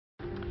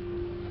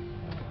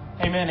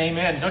Amen,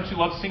 amen. Don't you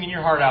love singing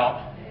your heart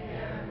out?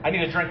 I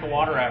need a drink of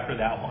water after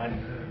that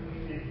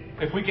one.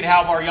 If we could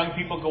have our young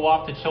people go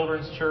off to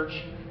Children's Church.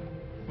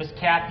 Miss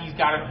Kathy's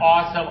got an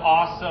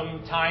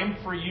awesome time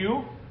for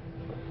you.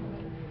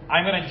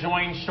 I'm going to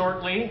join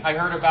shortly. I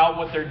heard about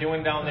what they're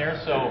doing down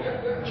there, so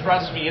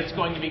trust me, it's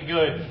going to be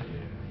good.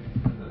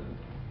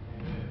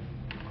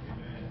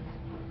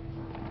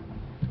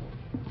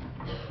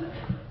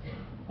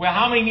 Well,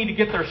 how many need to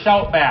get their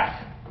shout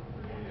back?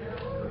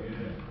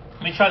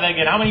 Let me try that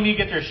again. How many need to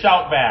get their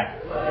shout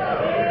back?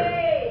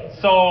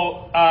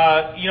 So,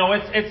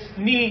 it's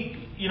neat,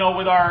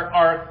 with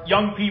our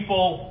young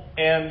people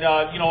and,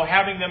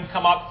 having them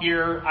come up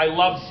here. I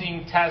love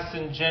seeing Tess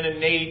and Jen and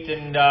Nate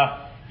and,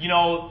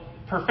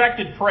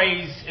 perfected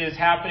praise is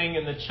happening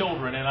in the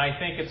children. And I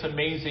think it's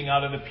amazing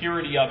out of the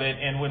purity of it.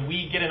 And when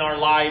we get in our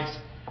lives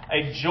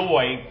a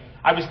joy,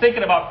 I was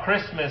thinking about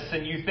Christmas,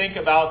 and you think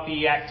about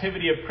the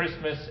activity of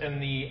Christmas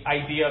and the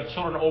idea of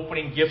children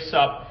opening gifts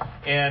up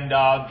and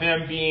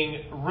them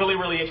being really,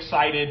 really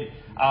excited.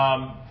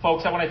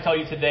 Folks, I want to tell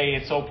you today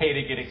it's okay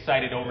to get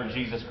excited over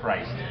Jesus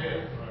Christ.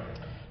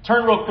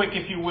 Turn real quick,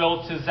 if you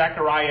will, to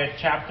Zechariah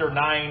chapter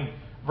 9,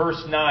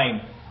 verse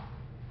 9.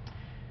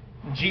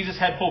 Jesus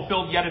had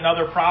fulfilled yet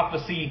another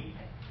prophecy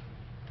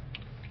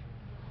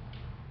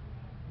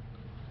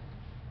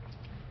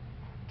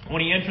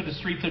when he entered the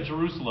streets of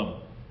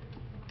Jerusalem.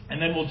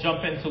 And then we'll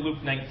jump into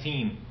Luke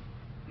 19.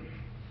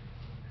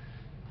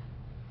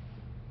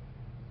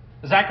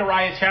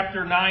 Zechariah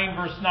chapter 9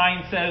 verse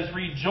 9 says,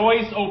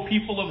 "Rejoice, O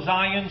people of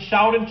Zion.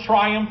 Shout in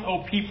triumph, O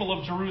people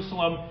of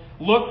Jerusalem.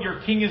 Look,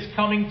 your king is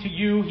coming to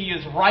you. He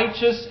is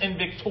righteous and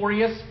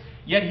victorious,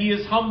 yet he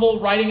is humble,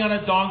 riding on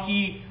a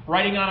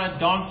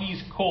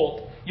donkey's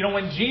colt."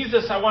 When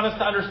Jesus, I want us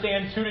to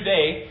understand too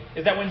today,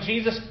 is that when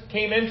Jesus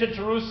came into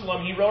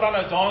Jerusalem, he rode on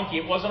a donkey.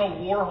 It wasn't a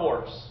war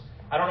horse.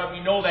 I don't know if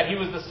you know that. He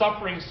was the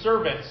suffering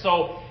servant.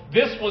 So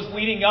this was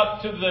leading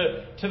up to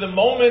the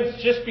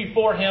moments just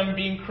before him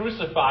being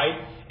crucified.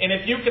 And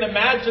if you can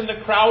imagine the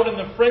crowd and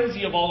the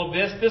frenzy of all of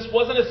this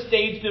wasn't a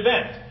staged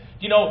event.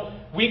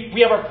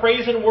 We have our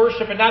praise and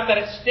worship, and not that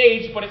it's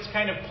staged, but it's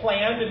kind of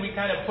planned, and we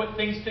kind of put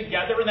things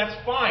together, and that's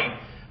fine.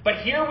 But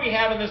here we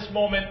have in this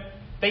moment,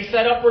 they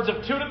said upwards of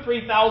 2,000 to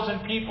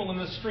 3,000 people in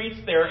the streets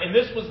there, and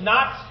this was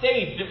not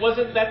staged. It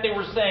wasn't that they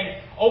were saying,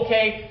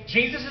 okay,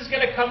 Jesus is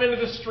going to come into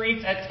the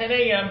streets at 10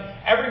 a.m.,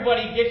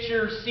 everybody get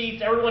your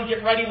seats, everyone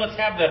get ready, let's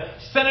have the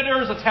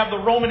senators, let's have the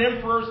Roman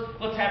emperors,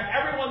 let's have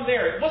everyone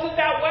there. It wasn't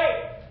that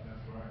way.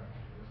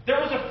 There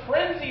was a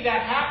frenzy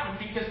that happened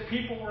because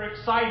people were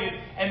excited,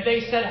 and they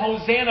said,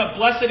 Hosanna,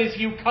 blessed is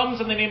he who comes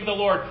in the name of the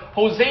Lord.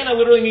 Hosanna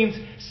literally means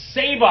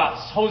save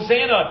us.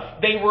 Hosanna,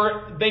 they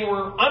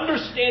were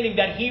understanding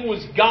that he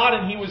was God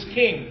and he was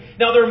king.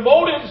 Now their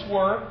motives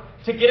were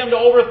to get him to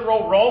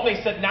overthrow Rome.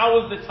 They said now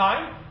is the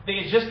time.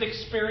 They had just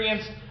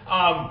experienced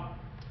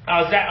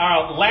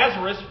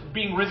Lazarus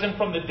being risen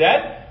from the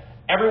dead.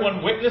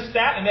 Everyone witnessed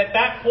that, and at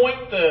that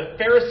point, the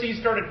Pharisees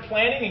started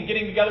planning and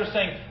getting together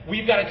saying,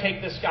 we've got to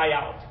take this guy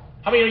out.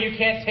 How many of you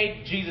can't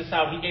take Jesus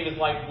out? He gave his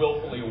life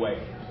willfully away.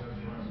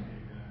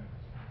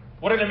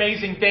 What an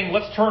amazing thing.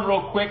 Let's turn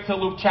real quick to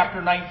Luke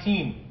chapter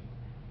 19.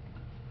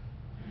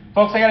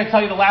 Folks, I got to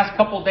tell you, the last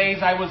couple of days,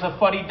 I was a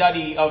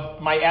fuddy-duddy of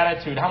my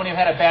attitude. How many have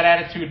had a bad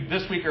attitude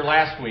this week or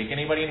last week?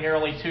 Anybody in here?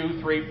 Only 2,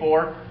 3,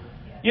 4?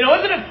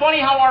 Isn't it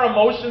funny how our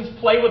emotions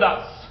play with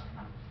us?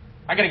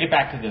 I got to get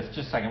back to this.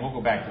 Just a second. We'll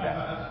go back to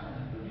that.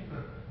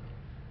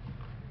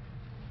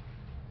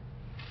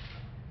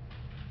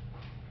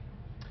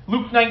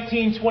 Luke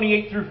 19,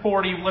 28 through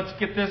 40. Let's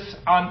get this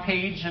on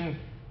page and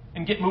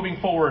get moving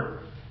forward.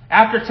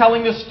 After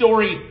telling this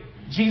story,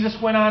 Jesus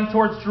went on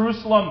towards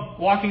Jerusalem,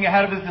 walking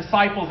ahead of his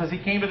disciples. As he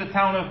came to the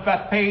town of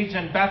Bethphage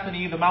and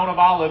Bethany, the Mount of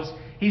Olives,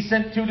 he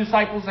sent 2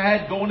 disciples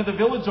ahead. Go into the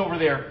village over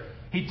there,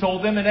 he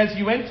told them, and as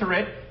you enter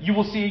it, you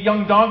will see a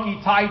young donkey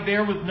tied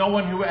there with no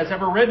one who has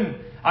ever ridden.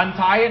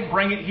 Untie it,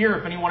 bring it here.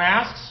 If anyone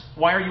asks,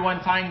 why are you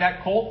untying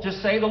that colt?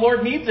 Just say, the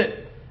Lord needs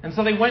it. And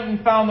so they went and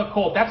found the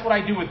colt. That's what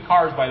I do with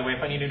cars, by the way.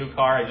 If I need a new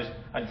car, I just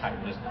untie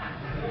it.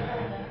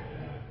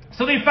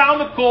 So they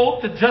found the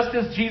colt, just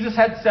as Jesus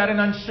had said,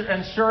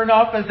 and sure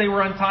enough, as they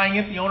were untying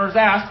it, the owners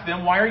asked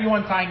them, why are you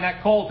untying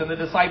that colt? And the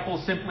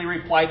disciples simply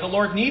replied, the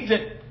Lord needs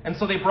it. And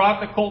so they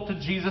brought the colt to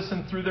Jesus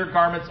and threw their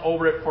garments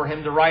over it for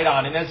him to ride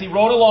on. And as he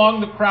rode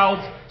along, the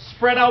crowds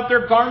spread out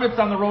their garments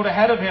on the road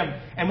ahead of him.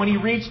 And when he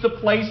reached the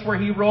place where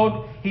he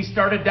rode, he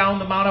started down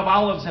the Mount of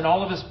Olives, and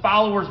all of his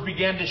followers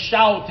began to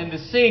shout and to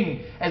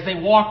sing as they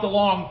walked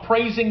along,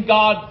 praising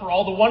God for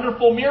all the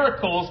wonderful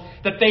miracles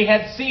that they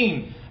had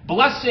seen.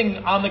 Blessing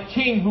on the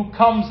King who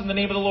comes in the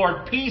name of the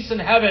Lord, peace in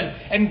heaven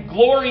and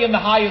glory in the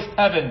highest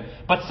heaven.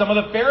 But some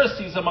of the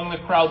Pharisees among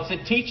the crowd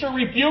said, Teacher,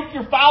 rebuke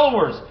your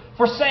followers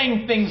for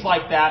saying things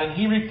like that. And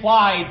he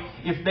replied,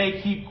 if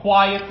they keep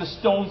quiet, the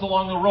stones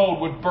along the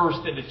road would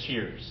burst into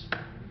cheers.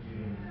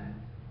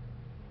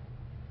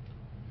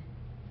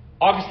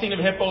 Augustine of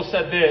Hippo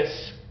said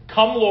this,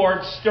 Come,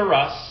 Lord, stir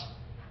us,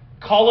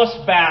 call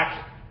us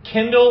back,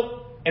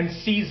 kindle and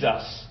seize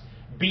us.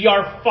 Be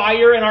our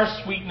fire and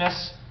our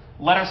sweetness.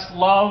 Let us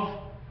love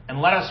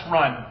and let us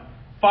run.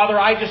 Father,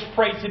 I just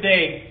pray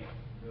today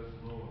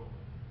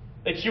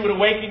that you would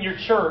awaken your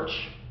church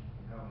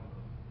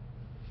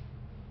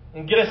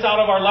and get us out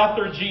of our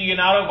lethargy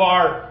and out of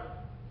our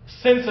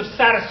sense of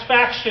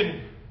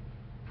satisfaction.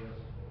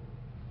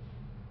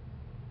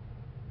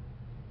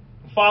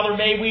 Father,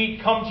 may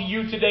we come to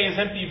you today as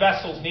empty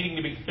vessels needing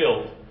to be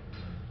filled.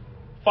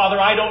 Father,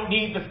 I don't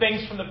need the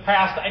things from the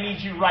past. I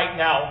need you right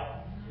now.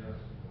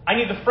 I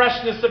need the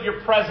freshness of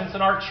your presence.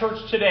 And our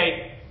church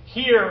today,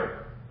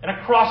 here and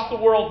across the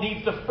world,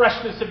 needs the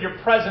freshness of your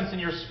presence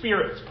and your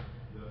spirit.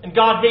 And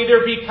God, may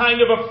there be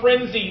kind of a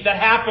frenzy that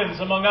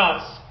happens among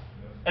us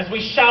as we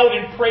shout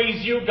and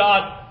praise you,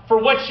 God,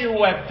 for what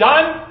you have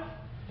done,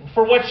 and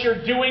for what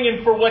you're doing,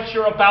 and for what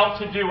you're about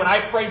to do. And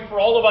I pray for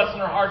all of us in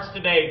our hearts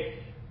today,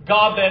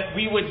 God, that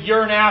we would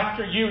yearn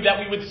after you, that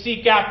we would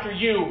seek after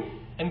you.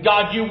 And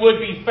God, you would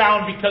be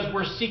found because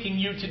we're seeking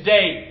you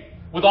today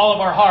with all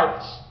of our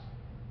hearts.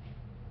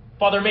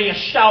 Father, may a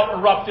shout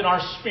erupt in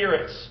our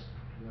spirits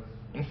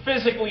and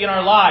physically in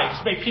our lives.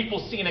 May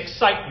people see an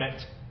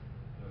excitement.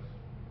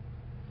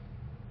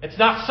 It's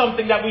not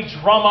something that we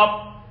drum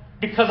up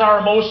because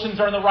our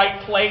emotions are in the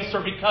right place,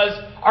 or because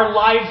our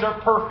lives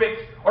are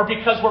perfect, or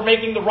because we're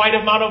making the right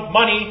amount of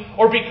money,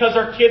 or because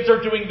our kids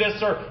are doing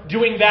this or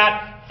doing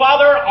that.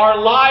 Father, our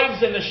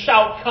lives and the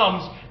shout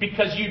comes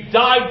because you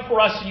died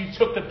for us and you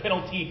took the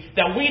penalty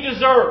that we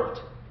deserved.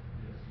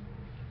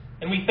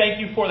 And we thank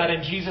you for that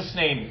in Jesus'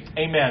 name.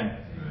 Amen.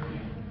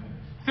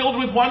 Filled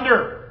with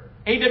wonder,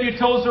 A.W.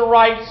 Tozer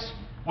writes,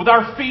 with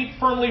our feet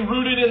firmly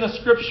rooted in the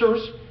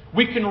Scriptures,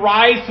 we can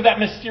rise to that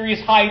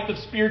mysterious height of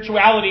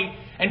spirituality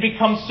and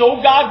become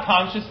so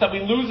God-conscious that we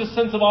lose a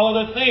sense of all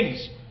other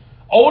things.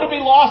 Oh, to be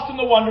lost in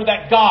the wonder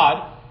that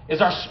God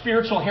is our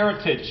spiritual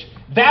heritage.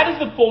 That is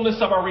the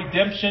fullness of our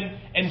redemption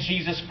in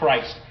Jesus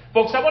Christ.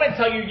 Folks, I want to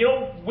tell you,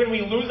 when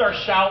we lose our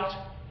shout,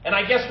 and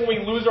I guess when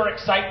we lose our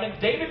excitement,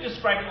 David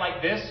described it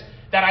like this,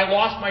 that I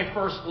lost my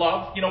first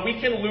love.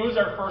 We can lose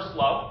our first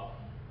love.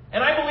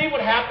 And I believe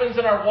what happens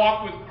in our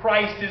walk with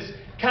Christ is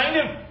kind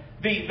of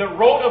the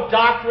road of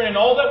doctrine and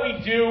all that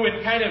we do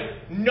and kind of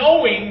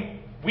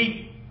knowing,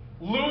 we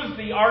lose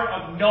the art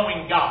of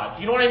knowing God.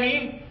 You know what I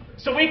mean?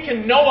 So we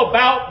can know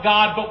about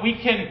God, but we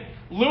can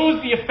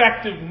lose the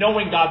effect of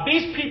knowing God.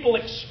 These people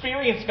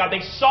experienced God.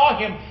 They saw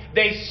Him.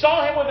 They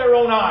saw Him with their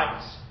own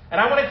eyes. And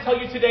I want to tell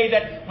you today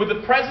that with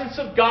the presence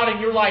of God in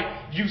your life,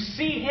 you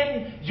see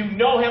Him, you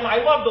know Him.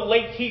 I love the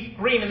late Keith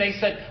Green, and they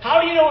said,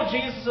 how do you know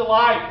Jesus is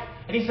alive?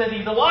 And he said,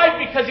 He's alive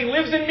because He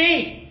lives in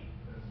me.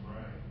 That's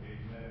right.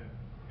 Amen.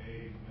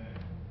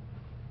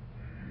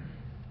 Amen.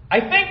 I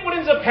think what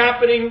ends up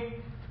happening,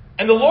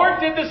 and the Lord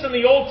did this in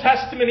the Old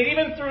Testament and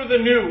even through the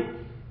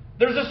New,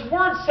 there's this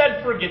word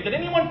said forget. Did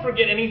anyone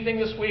forget anything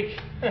this week?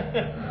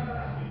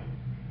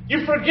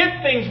 You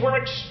forget things.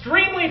 We're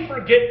extremely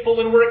forgetful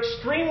and we're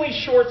extremely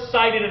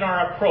short-sighted in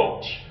our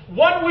approach.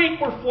 One week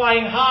we're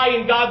flying high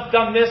and God's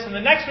done this, and the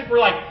next week we're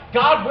like,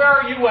 God, where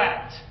are you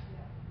at?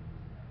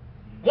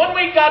 One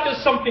week God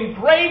does something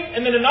great,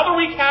 and then another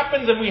week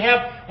happens and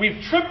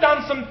we've tripped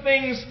on some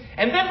things,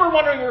 and then we're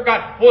wondering where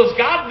God, well, is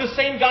God the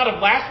same God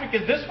of last week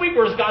as this week,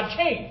 or has God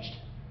changed?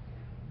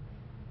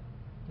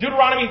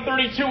 Deuteronomy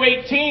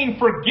 32:18,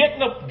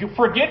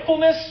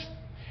 forgetfulness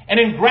and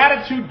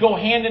ingratitude go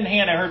hand in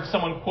hand. I heard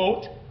someone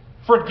quote,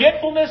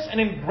 forgetfulness and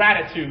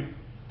ingratitude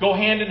go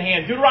hand in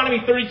hand. Deuteronomy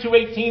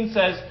 32:18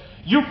 says,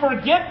 you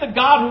forget the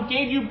God who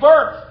gave you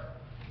birth.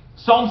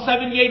 Psalm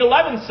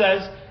 78:11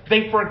 says,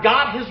 they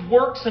forgot His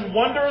works and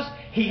wonders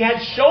He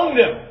had shown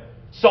them.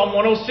 Psalm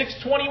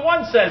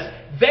 106:21 says,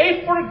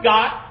 they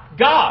forgot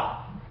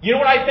God. You know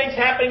what I think is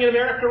happening in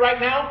America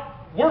right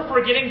now? We're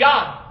forgetting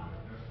God.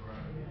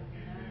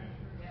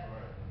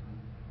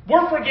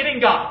 We're forgetting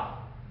God.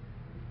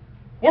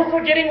 We're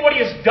forgetting what He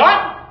has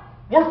done.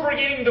 We're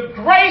forgetting the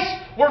grace.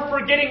 We're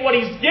forgetting what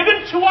He's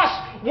given to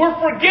us. We're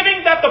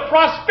forgetting that the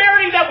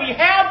prosperity that we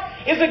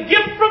have is a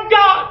gift from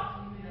God.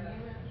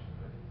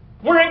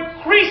 We're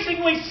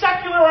increasingly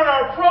secular in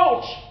our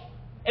approach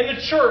in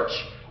the church.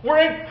 We're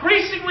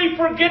increasingly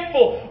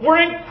forgetful.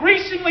 We're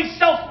increasingly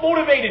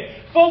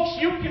self-motivated. Folks,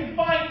 you can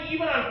find,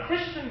 even on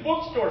Christian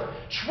bookstores,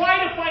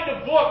 try to find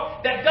a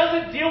book that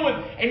doesn't deal with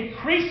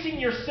increasing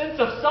your sense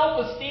of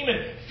self-esteem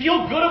and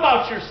feel good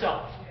about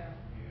yourself.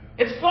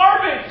 It's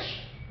garbage.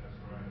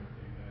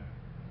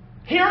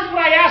 Here's what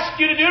I ask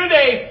you to do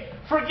today.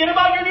 Forget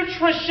about your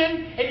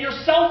nutrition and your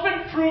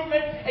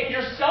self-improvement and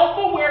your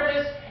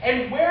self-awareness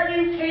and where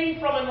you came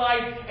from in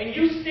life, and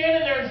you stand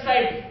in there and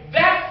say,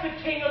 that's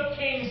the King of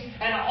Kings,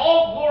 and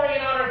all glory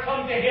and honor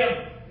come to Him.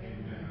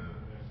 Amen.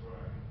 That's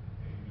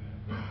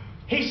right. Amen.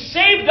 He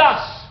saved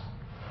us.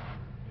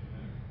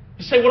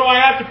 You say, what do I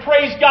have to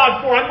praise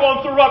God for? I'm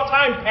going through rough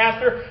times,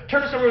 Pastor.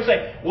 Turn to someone and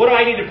say, what do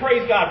I need to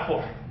praise God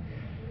for?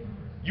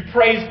 You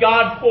praise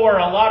God for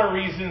a lot of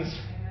reasons.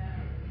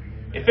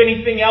 If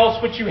anything else,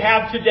 what you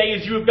have today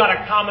is you have got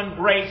a common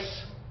grace.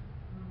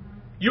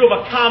 You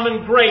have a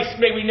common grace.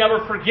 May we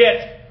never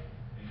forget.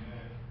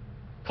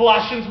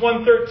 Colossians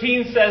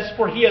 1:13 says,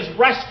 "For he has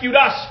rescued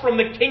us from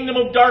the kingdom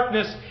of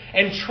darkness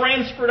and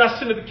transferred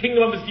us into the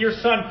kingdom of his dear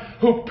Son,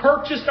 who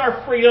purchased our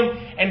freedom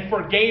and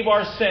forgave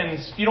our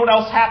sins." You know what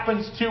else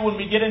happens too when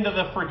we get into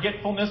the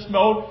forgetfulness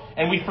mode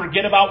and we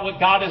forget about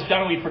what God has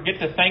done and we forget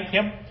to thank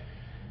Him?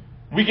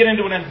 We get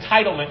into an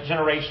entitlement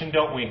generation,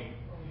 don't we?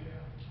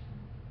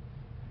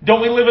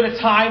 Don't we live in a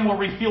time where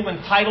we feel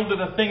entitled to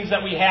the things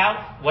that we have?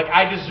 Like,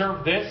 I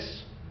deserve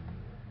this.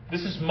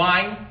 This is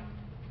mine.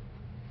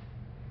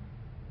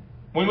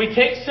 When we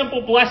take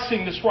simple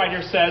blessing, this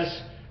writer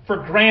says, for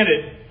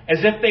granted,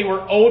 as if they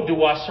were owed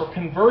to us, or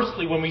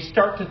conversely, when we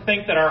start to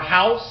think that our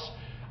house,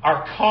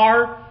 our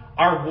car,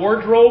 our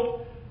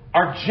wardrobe,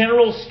 our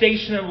general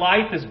station in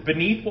life is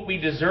beneath what we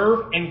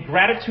deserve, and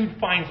gratitude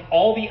finds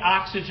all the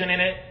oxygen in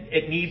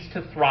it needs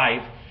to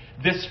thrive.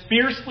 This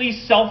fiercely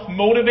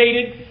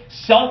self-motivated,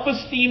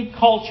 self-esteem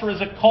culture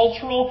is a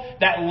culture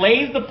that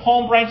lays the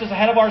palm branches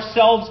ahead of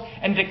ourselves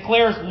and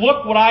declares,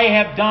 look what I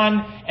have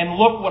done and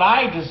look what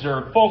I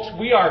deserve. Folks,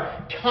 we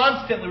are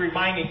constantly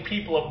reminding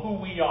people of who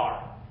we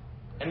are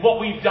and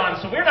what we've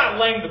done. So we're not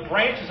laying the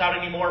branches out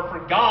anymore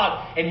for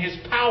God and His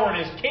power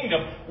and His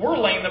kingdom. We're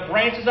laying the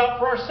branches out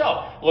for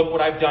ourselves. Look what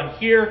I've done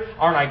here.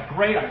 Aren't I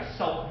great? I'm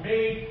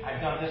self-made.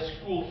 I've done this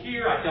school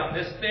here. I've done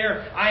this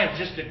there. I am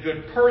just a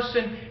good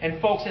person.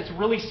 And folks, it's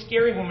really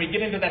scary when we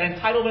get into that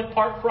entitlement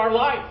part for our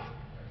life.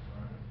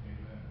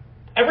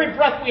 Every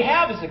breath we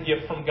have is a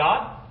gift from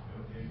God.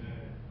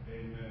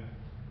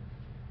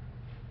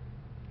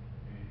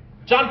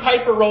 John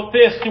Piper wrote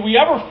this, "Do we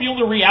ever feel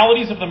the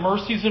realities of the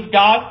mercies of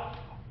God?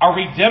 Our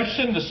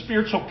redemption, the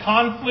spiritual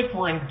conflict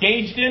we're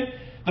engaged in,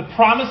 the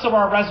promise of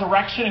our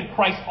resurrection and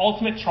Christ's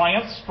ultimate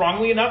triumph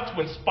strongly enough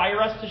to inspire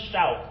us to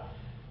shout?"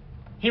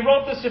 He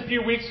wrote this a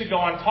few weeks ago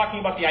on talking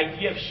about the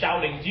idea of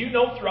shouting. Do you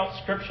know throughout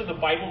Scripture the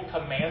Bible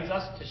commands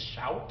us to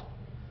shout?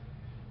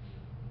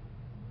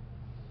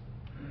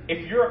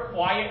 If you're a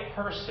quiet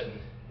person,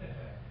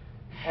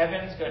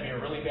 heaven's going to be a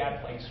really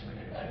bad place for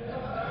you.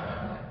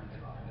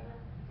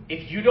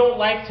 If you don't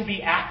like to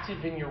be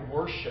active in your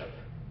worship,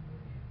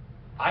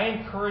 I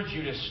encourage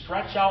you to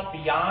stretch out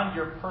beyond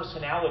your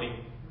personality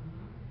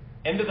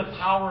into the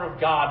power of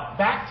God.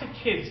 Back to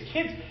kids.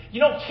 Kids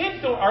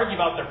don't argue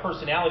about their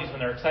personalities when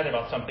they're excited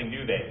about something,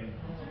 do they?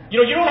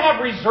 You don't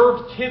have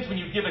reserved kids when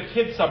you give a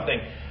kid something.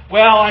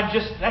 Well,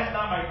 that's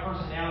not my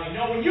personality.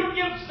 No, when you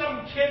give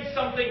some kid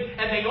something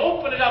and they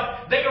open it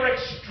up, they are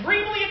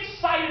extremely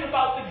excited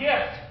about the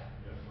gift.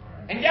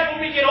 And yet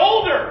when we get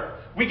older,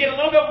 we get a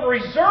little bit more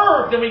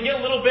reserved and we get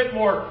a little bit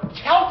more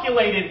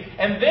calculated,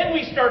 and then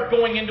we start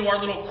going into our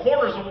little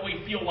corners of what we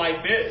feel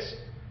life is.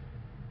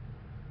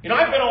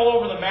 I've been all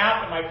over the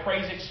map in my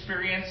praise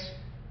experience.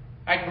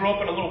 I grew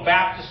up in a little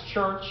Baptist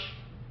church,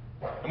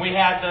 and we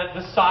had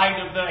the side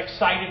of the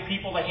excited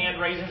people, the hand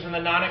raisers, and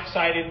the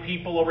non-excited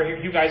people over here.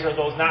 You guys are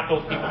those, not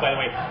those people, by the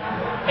way.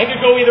 It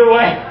could go either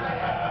way.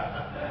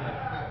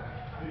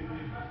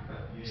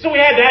 So we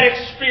had that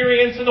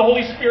experience, and the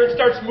Holy Spirit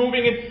starts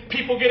moving, and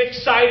people get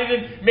excited,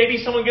 and maybe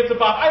someone gets a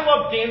bob. I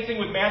love dancing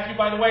with Matthew,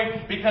 by the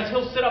way, because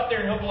he'll sit up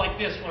there and he'll go like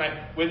this when I'm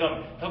with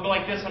him. He'll go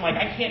like this. I'm like,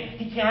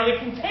 he can't hardly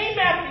contain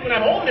Matthew when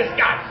I'm holding this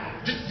guy.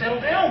 Just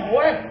settle down,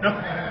 boy. No.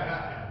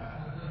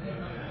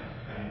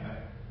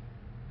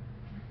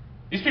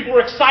 These people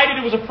were excited.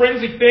 It was a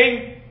frenzy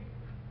thing.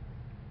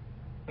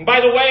 And by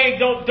the way,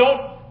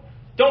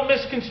 don't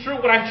misconstrue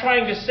what I'm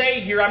trying to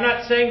say here. I'm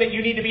not saying that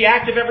you need to be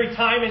active every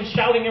time and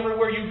shouting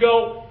everywhere you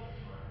go.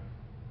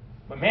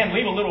 But man,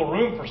 leave a little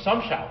room for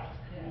some shout.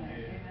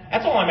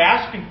 That's all I'm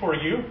asking for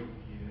you.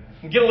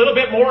 And get a little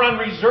bit more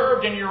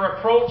unreserved in your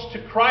approach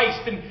to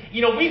Christ. And,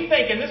 we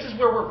think, and this is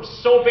where we're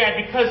so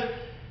bad, because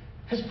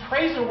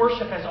praise and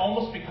worship has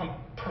almost become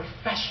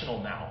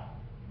professional now.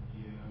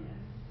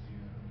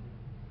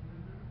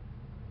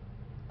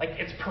 Like,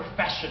 it's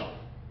professional.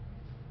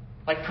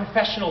 Like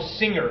professional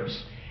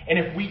singers. And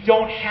if we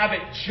don't have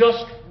it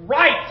just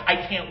right,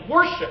 I can't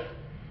worship.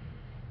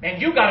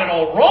 Man, you got it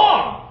all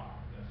wrong.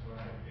 That's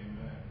right.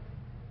 Amen.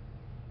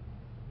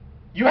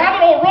 You have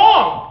it all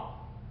wrong.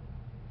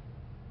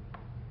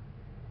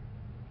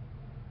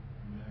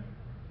 Amen.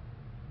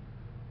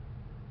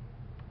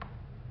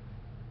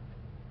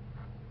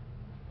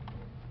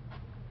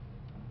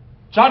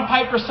 John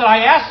Piper said,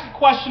 I asked the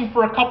question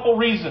for a couple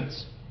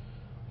reasons.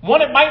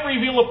 One, it might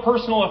reveal a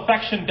personal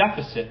affection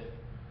deficit.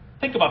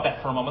 Think about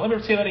that for a moment. Let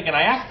me say that again.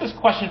 I asked this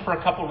question for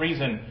a couple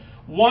reasons.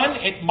 One,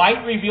 it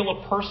might reveal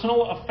a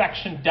personal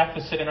affection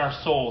deficit in our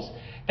souls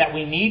that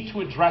we need to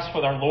address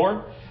with our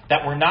Lord,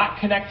 that we're not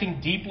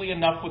connecting deeply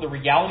enough with the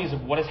realities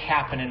of what has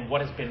happened and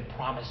what has been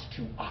promised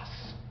to us.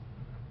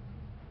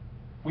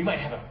 We might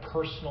have a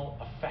personal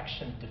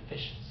affection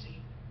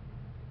deficiency.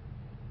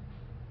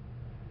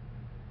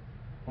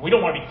 We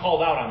don't want to be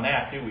called out on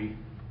that, do we?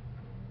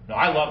 No,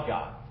 I love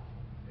God.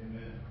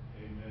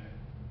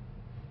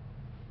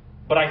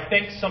 But I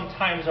think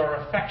sometimes our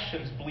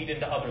affections bleed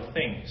into other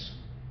things.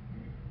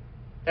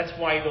 That's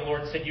why the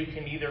Lord said you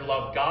can either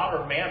love God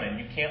or mammon.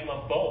 You can't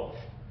love both.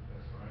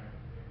 That's right.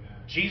 Amen.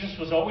 Jesus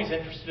was always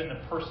interested in the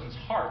person's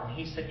heart. And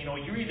he said,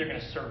 you're either going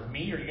to serve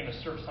me or you're going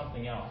to serve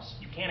something else.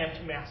 You can't have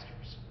two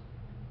masters.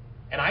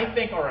 And I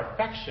think our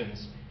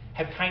affections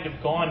have kind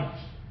of gone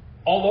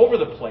all over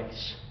the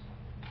place.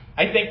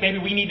 I think maybe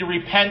we need to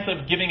repent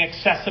of giving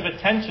excessive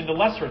attention to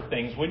lesser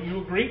things. Wouldn't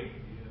you agree?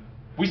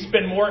 We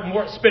spend more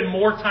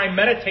time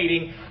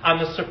meditating on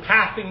the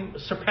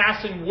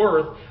surpassing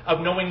worth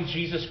of knowing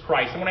Jesus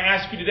Christ. I want to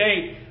ask you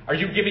today, are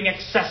you giving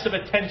excessive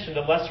attention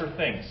to lesser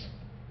things?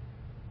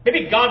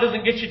 Maybe God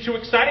doesn't get you too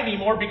excited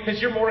anymore because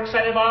you're more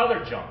excited about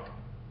other junk.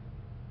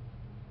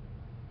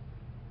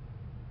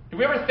 Do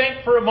we ever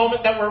think for a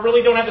moment that we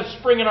really don't have the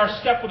spring in our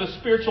step with the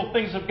spiritual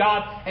things of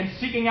God and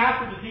seeking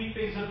after the deep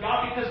things of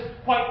God because,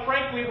 quite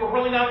frankly, we're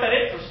really not that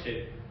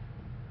interested?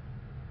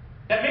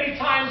 That many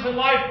times in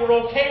life we're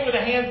okay with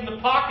the hands in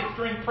the pockets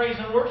during praise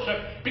and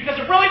worship because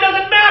it really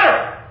doesn't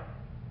matter.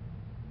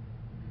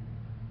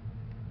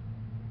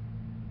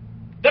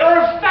 That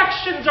our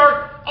affections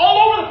are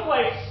all over the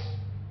place.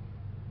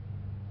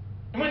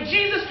 And when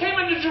Jesus came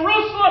into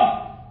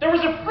Jerusalem, there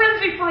was a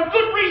frenzy for a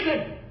good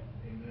reason.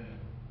 Amen.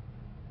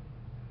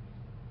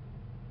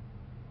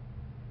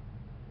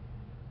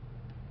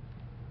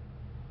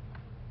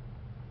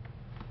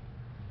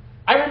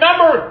 I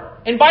remember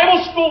in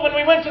Bible school when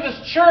we went to this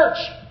church,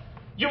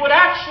 you would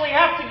actually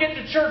have to get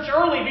to church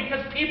early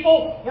because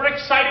people were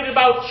excited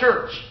about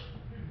church.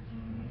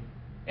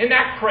 Isn't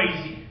that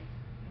crazy?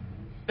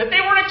 That they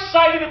were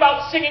excited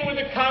about singing with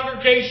the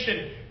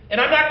congregation.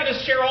 And I'm not going to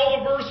share all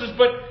the verses,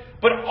 but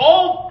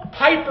all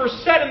Piper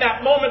said in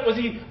that moment was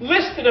he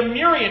listed a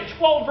myriad,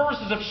 12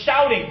 verses of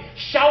shouting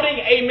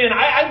amen.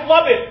 I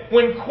love it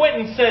when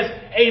Quentin says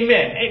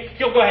amen. Hey,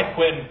 go ahead,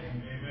 Quentin.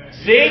 Amen.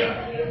 See?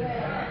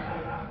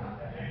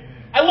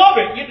 I love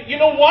it. You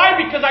know why?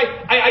 Because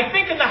I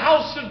think in the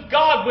house of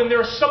God, when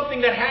there's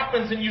something that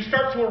happens and you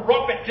start to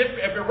erupt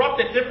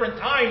at different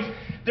times,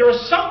 there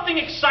is something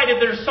excited,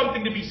 there's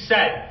something to be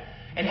said.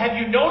 And have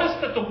you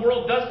noticed that the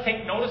world does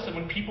take notice of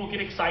when people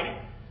get excited?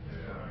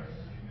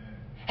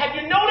 Have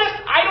you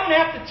noticed I don't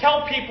have to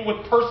tell people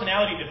with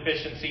personality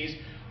deficiencies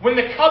when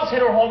the Cubs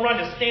hit a home run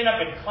to stand up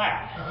and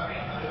clap?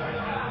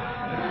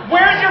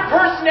 Where's your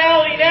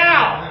personality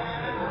now?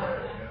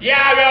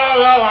 Yeah,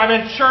 no, I'm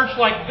in church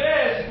like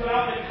this, but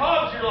out the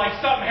Cubs, you're like,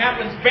 something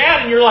happens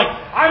bad, and you're like,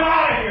 I'm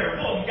out of here.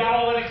 Boom, you got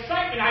all that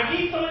excitement. I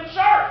need some in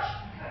church.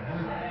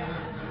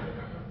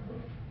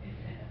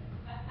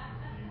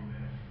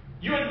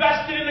 You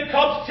invested in the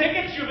Cubs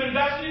tickets, you've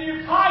invested in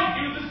your tithe.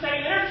 Use the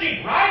same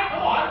energy, right?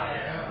 Come on.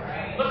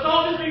 Let's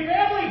all just be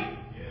family.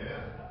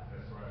 Yeah,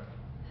 that's right.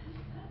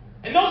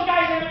 And those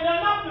guys haven't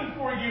done nothing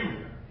for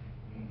you.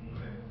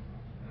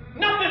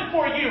 Nothing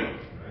for you.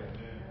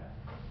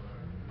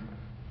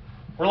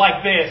 We're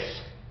like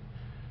this.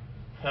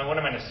 When am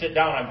I going to sit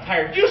down? I'm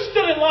tired. You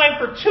stood in line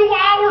for 2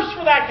 hours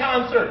for that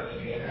concert.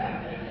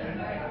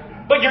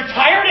 But you're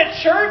tired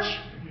at church?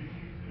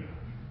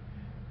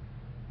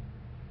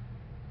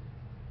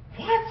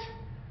 What?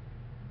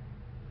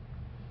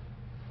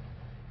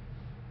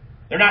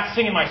 They're not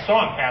singing my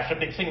song, Pastor. If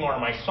they'd sing more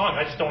of my songs,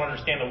 I just don't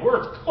understand the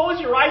words. Close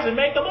your eyes and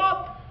make them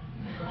up.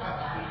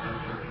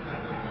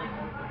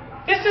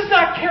 This is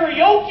not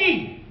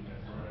karaoke.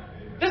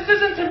 This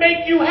isn't to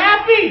make you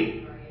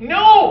happy.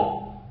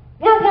 No.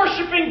 We're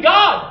worshiping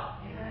God.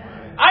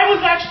 I was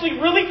actually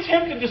really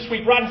tempted this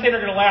week. Rod and Sandra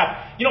are going to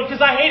laugh.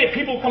 Because I hate it.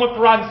 People come up to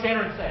Rod and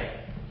Sandra and say,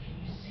 can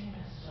you sing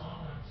this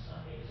song on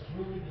Sunday? It's a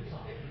really good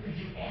song. Could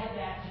you add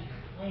that to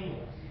your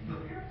playlist?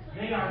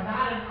 They are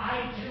not in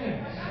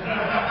iTunes.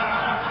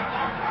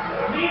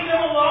 Leave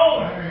them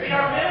alone. They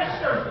are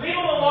ministers. Leave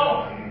them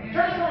alone.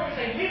 Turn to someone and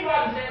say, leave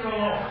Rod and Sandra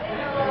alone.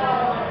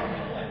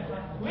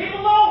 Leave them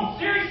alone.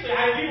 Seriously,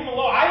 I leave them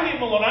alone. I leave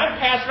them alone. I'm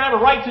pastor. I have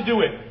a right to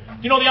do it.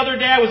 The other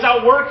day I was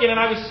out working and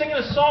I was singing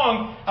a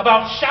song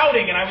about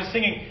shouting, and I was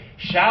singing,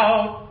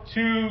 shout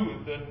to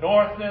the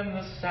north and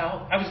the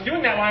south. I was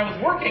doing that while I was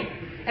working.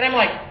 And I'm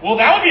like, well,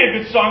 that would be a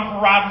good song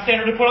for Rod and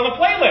Sandra to put on the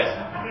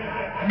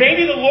playlist.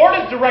 Maybe the Lord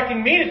is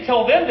directing me to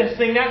tell them to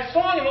sing that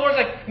song. And the Lord's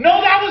like, no,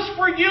 that was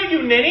for you,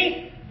 you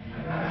ninny.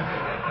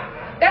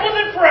 That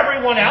wasn't for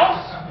everyone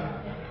else.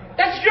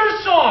 That's your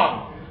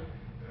song.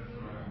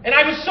 And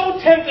I was so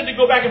tempted to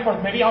go back and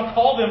forth. Maybe I'll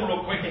call them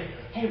real quick and,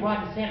 hey,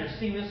 Rod and Sandra,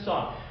 sing this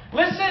song.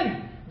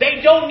 Listen,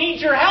 they don't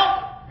need your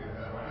help.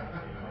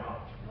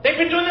 They've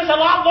been doing this a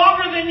lot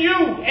longer than you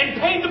and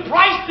paid the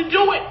price to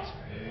do it.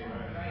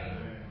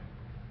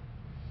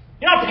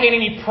 You're not paying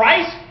any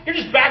price. You're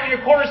just back in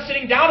your corner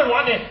sitting down and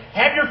wanting to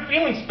have your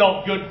feelings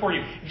felt good for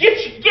you. Get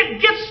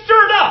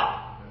stirred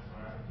up.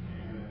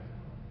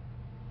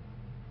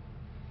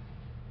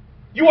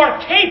 You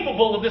are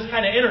capable of this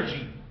kind of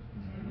energy.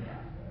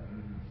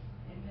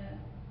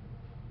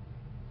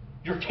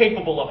 You're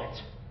capable of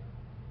it.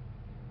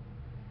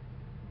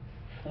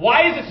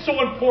 Why is it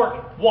so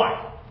important?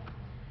 Why?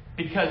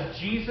 Because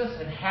Jesus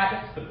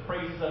inhabits the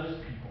praises of His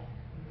people.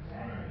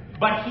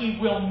 But He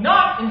will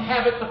not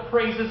inhabit the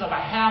praises of a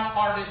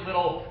half-hearted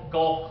little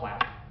golf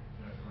clap.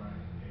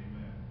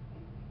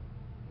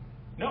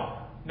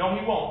 No,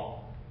 He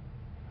won't.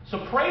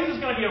 So praise is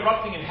going to be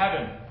erupting in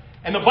heaven.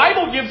 And the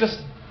Bible gives us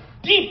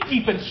deep,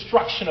 deep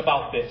instruction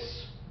about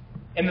this.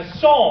 In the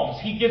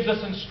Psalms, he gives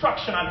us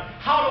instruction on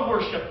how to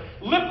worship.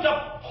 Lift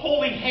up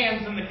holy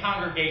hands in the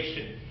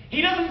congregation.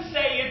 He doesn't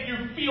say, if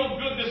you feel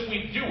good this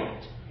week, do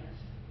it.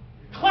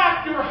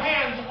 Clap your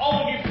hands,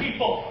 all of you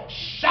people.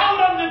 Shout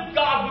unto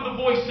God with a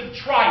voice of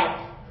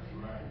triumph.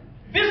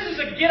 This is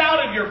a get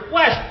out of your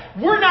flesh.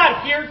 We're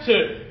not here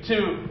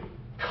to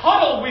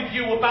cuddle with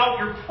you about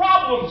your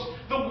problems.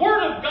 The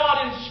Word of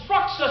God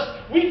instructs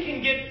us we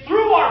can get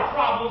through our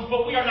problems,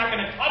 but we are not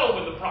going to cuddle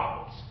with the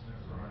problems.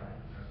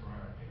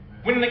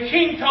 When the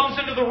King comes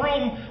into the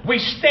room, we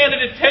stand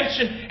at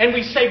attention and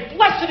we say,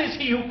 blessed is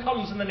he who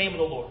comes in the name of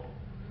the Lord.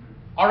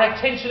 Our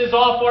attention is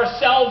off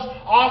ourselves,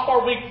 off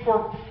our week.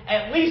 For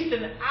at least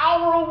an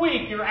hour a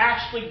week, you're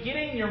actually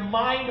getting your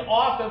mind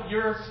off of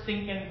your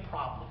stinking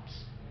problems.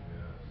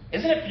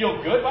 Doesn't it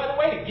feel good, by the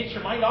way, to get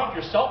your mind off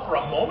yourself for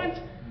a moment?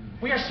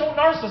 We are so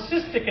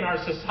narcissistic in our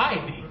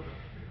society.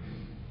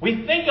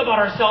 We think about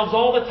ourselves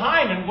all the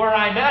time and where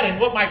I'm at and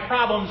what my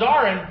problems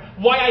are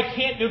and why I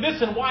can't do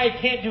this and why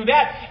I can't do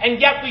that.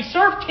 And yet we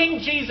serve King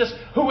Jesus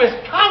who has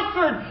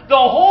conquered the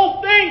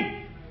whole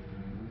thing.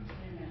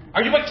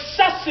 Are you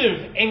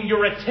excessive in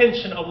your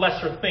attention of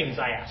lesser things,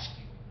 I ask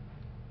you?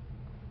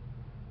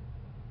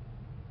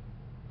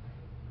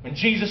 When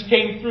Jesus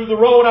came through the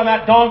road on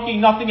that donkey,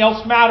 nothing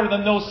else mattered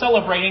than those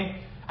celebrating.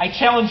 I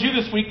challenge you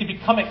this week to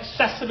become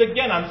excessive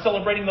again on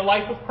celebrating the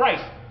life of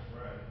Christ.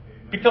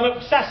 Become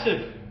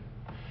obsessive.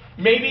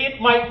 Maybe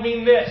it might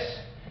mean this.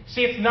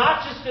 See, it's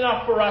not just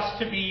enough for us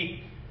to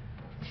be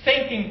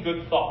thinking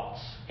good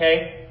thoughts,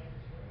 okay?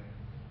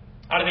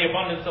 Out of the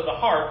abundance of the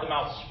heart, the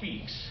mouth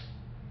speaks.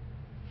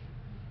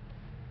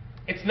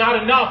 It's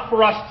not enough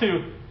for us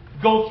to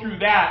go through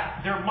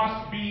that. There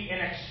must be an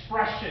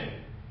expression.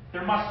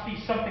 There must be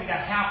something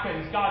that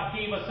happens. God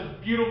gave us a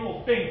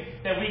beautiful thing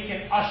that we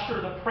can usher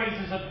the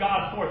praises of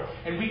God forth,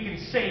 and we can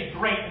say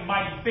great and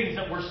mighty things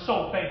that we're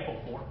so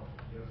thankful for.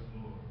 Yes,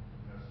 Lord.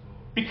 Yes,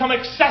 Lord. Become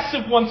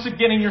excessive once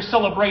again in your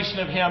celebration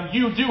of Him.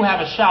 You do have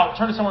a shout.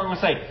 Turn to someone and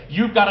say,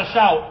 you've got a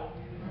shout.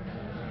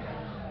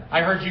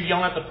 I heard you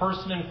yelling at the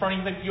person in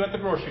front of you at the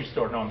grocery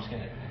store. No, I'm just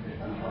kidding.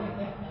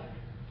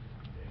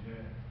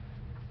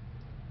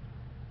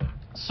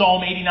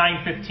 Psalm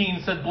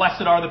 89:15 said,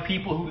 blessed are the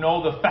people who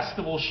know the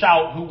festival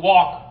shout, who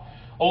walk,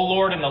 O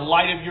Lord, in the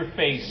light of your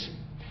face.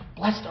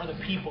 Blessed are the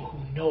people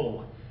who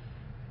know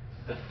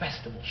the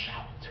festival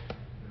shout.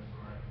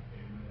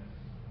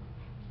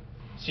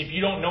 See, if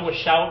you don't know a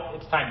shout,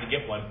 it's time to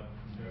get one.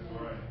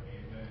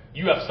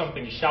 You have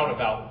something to shout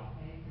about.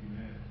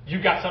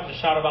 You've got something to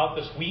shout about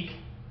this week.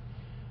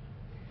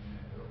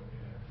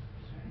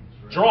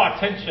 Draw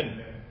attention.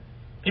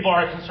 People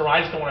are concerned,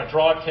 I just don't want to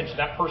draw attention.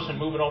 That person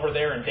moving over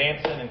there and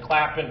dancing and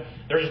clapping,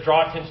 they're just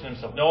draw attention to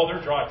themselves. No, they're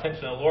draw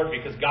attention to the Lord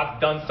because God's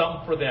done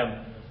something for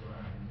them.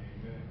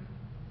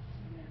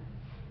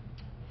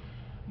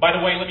 By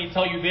the way, let me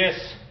tell you this.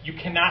 You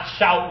cannot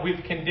shout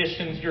with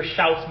conditions. Your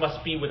shouts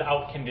must be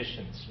without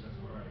conditions.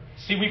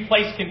 See, we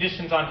place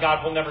conditions on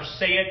God. We'll never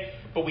say it,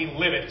 but we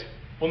live it.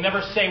 We'll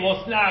never say,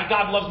 well, it's not,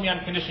 God loves me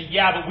on condition.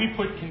 Yeah, but we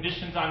put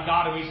conditions on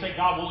God and we say,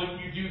 God, well,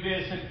 if you do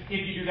this and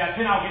if you do that,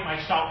 then I'll get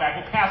my shout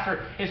back. Well,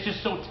 Pastor, it's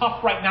just so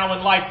tough right now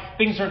in life.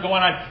 Things are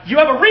going on. You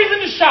have a reason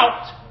to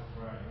shout.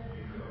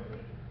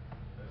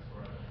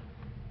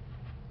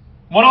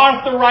 One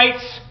author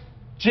writes,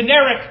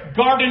 generic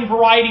garden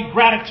variety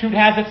gratitude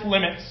has its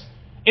limits.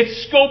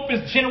 Its scope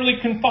is generally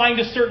confined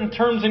to certain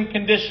terms and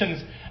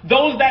conditions.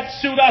 Those that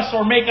suit us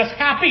or make us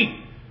happy.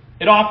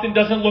 It often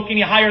doesn't look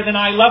any higher than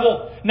eye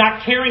level,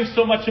 not caring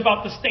so much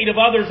about the state of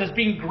others as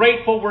being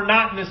grateful we're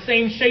not in the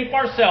same shape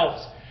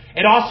ourselves.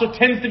 It also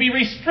tends to be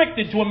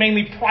restricted to a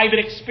mainly private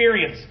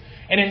experience,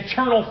 an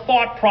internal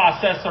thought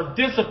process or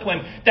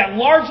discipline that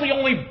largely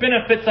only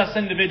benefits us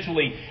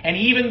individually. And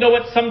even though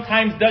it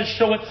sometimes does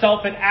show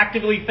itself in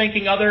actively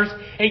thanking others,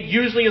 it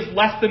usually is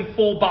less than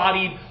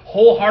full-bodied,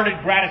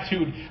 wholehearted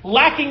gratitude,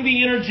 lacking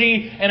the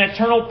energy and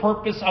eternal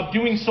purpose of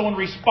doing so in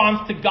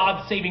response to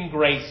God's saving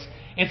grace.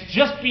 It's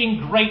just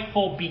being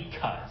grateful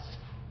because.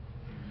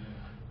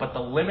 But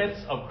the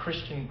limits of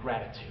Christian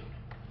gratitude.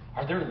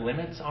 Are there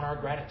limits on our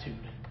gratitude?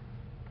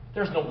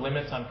 There's no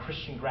limits on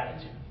Christian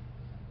gratitude.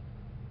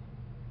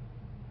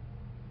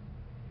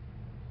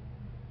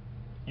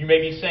 You may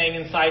be saying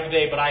inside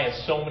today, but I have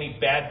so many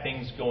bad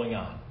things going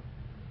on.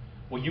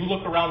 Well, you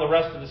look around the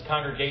rest of this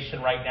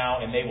congregation right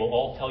now and they will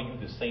all tell you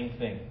the same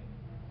thing.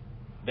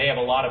 They have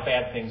a lot of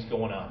bad things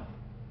going on.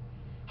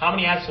 How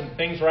many have some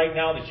things right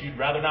now that you'd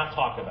rather not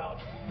talk about?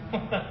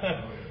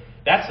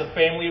 That's the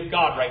family of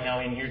God right now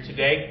in here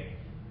today.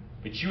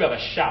 But you have a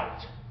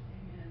shout.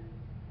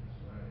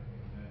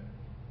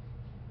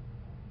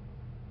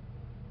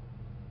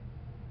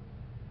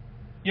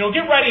 You know,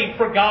 get ready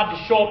for God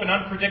to show up in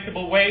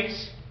unpredictable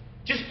ways.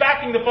 Just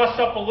backing the bus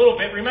up a little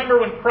bit. Remember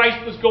when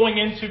Christ was going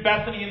into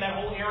Bethany and that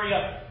whole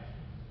area,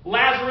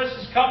 Lazarus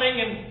is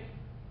coming and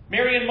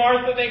Mary and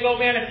Martha, they go,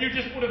 man, if you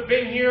just would have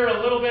been here a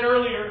little bit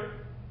earlier,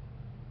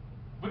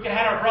 we could have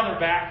had our brother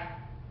back.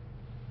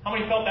 How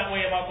many felt that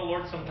way about the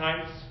Lord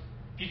sometimes?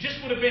 If you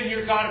just would have been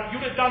here, God, if you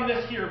would have done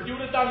this here, if you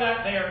would have done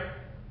that there.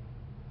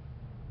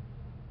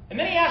 And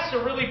then he asked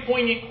a really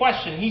poignant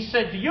question. He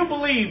said, do you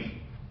believe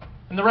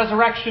in the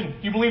resurrection?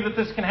 Do you believe that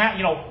this can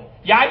happen?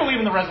 Yeah, I believe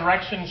in the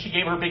resurrection. She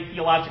gave her big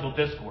theological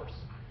discourse.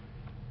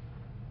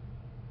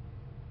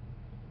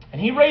 And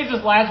he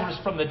raises Lazarus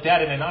from the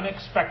dead in an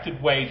unexpected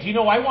way. Do you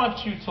know, I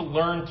want you to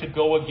learn to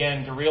go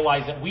again, to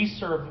realize that we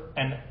serve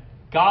a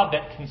God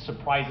that can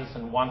surprise us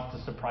and wants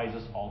to surprise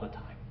us all the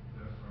time.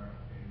 That's right.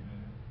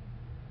 Amen.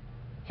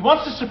 He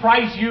wants to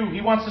surprise you. He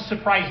wants to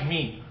surprise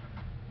me.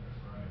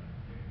 That's right.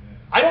 Amen.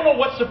 I don't know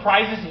what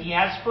surprises he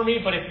has for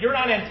me, but if you're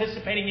not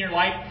anticipating in your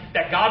life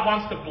that God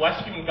wants to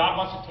bless you and God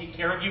wants to take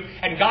care of you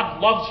and God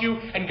loves you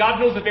and God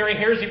knows the very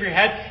hairs of your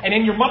head and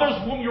in your mother's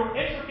womb you were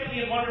intricately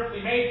and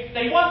wonderfully made,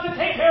 that he wants to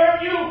take care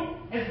of you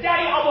as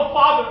Daddy, Abba,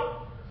 Father.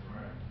 That's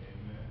right.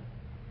 Amen.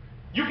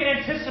 You can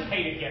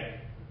anticipate it again.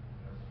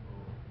 That's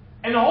cool.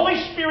 And the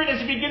Holy Spirit, as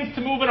he begins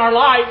to move in our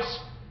lives,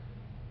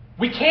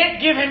 we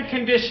can't give him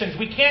conditions.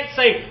 We can't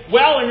say,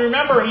 well, and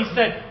remember, he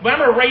said, well, I'm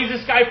going to raise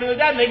this guy from the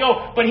dead. And they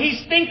go, but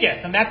he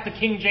stinketh. And that's the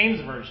King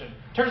James Version.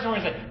 Turn to someone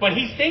and say, but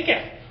he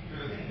stinketh.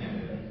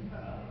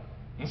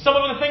 And some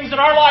of the things in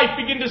our life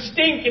begin to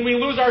stink and we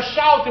lose our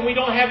shout and we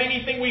don't have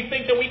anything we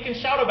think that we can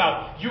shout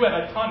about. You have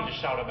a ton to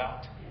shout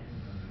about.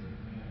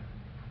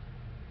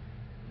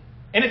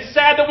 And it's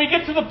sad that we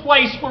get to the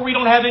place where we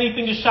don't have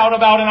anything to shout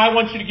about, and I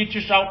want you to get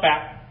your shout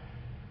back.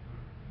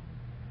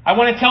 I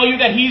want to tell you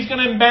that he's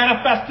going to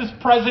manifest his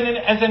presence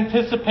as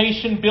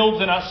anticipation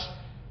builds in us.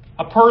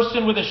 A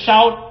person with a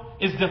shout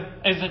is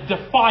a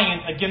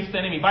defiant against the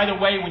enemy. By the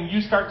way, when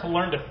you start to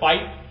learn to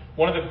fight,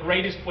 one of the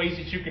greatest ways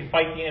that you can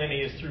fight the enemy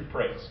is through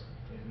praise.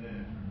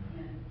 Amen.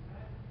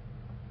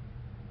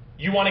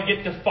 You want to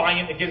get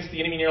defiant against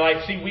the enemy in your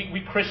life. See,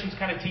 we Christians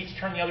kind of teach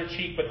turn the other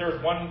cheek, but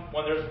there's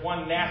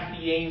one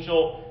nasty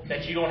angel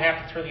that you don't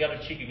have to turn the other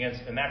cheek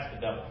against, and that's the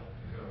devil.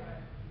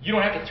 You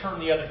don't have to turn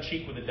the other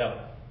cheek with the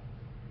devil.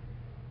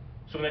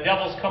 So when the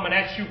devil's coming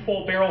at you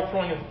full barrel,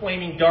 throwing the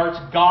flaming darts,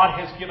 God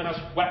has given us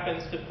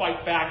weapons to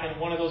fight back, and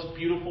one of those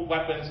beautiful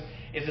weapons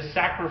is a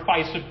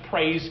sacrifice of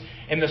praise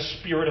and the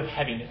spirit of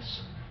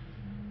heaviness.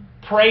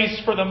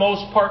 Praise, for the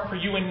most part, for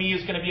you and me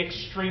is going to be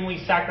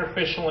extremely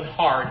sacrificial and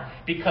hard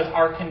because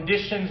our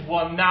conditions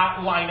will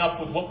not line up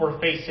with what we're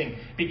facing.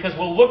 Because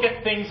we'll look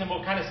at things and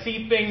we'll kind of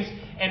see things,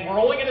 and we're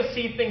only going to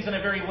see things in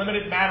a very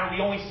limited manner.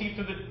 We only see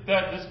through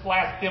this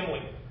glass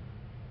dimly.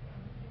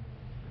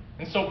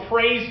 And so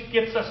praise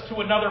gets us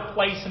to another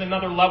place and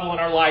another level in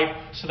our life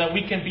so that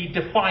we can be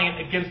defiant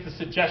against the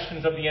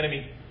suggestions of the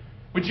enemy.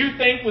 Would you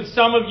think, with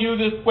some of you,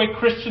 the way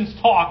Christians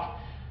talk,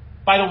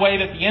 by the way,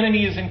 that the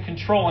enemy is in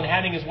control and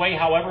having his way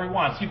however he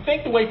wants? You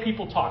think the way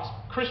people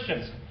talk,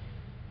 Christians,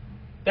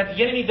 that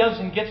the enemy does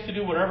and gets to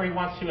do whatever he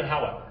wants to and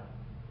however.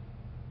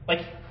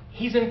 Like,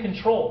 he's in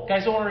control.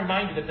 Guys, I want to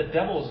remind you that the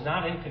devil is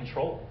not in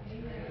control.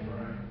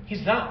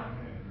 He's not.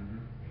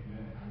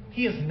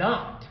 He is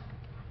not.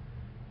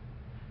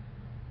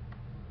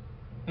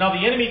 Now,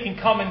 the enemy can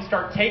come and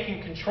start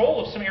taking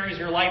control of some areas of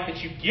your life that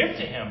you give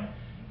to him.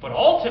 But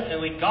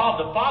ultimately, God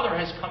the Father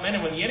has come in,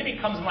 and when the enemy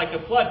comes in like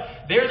a flood,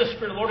 there the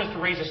Spirit of the Lord is to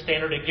raise a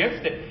standard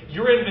against it.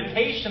 Your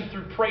invitation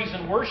through praise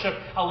and worship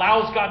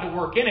allows God to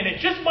work in it. It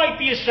just might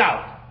be a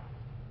shout.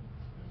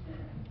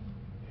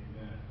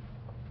 Amen.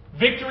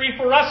 Victory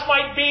for us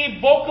might be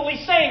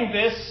vocally saying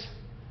this,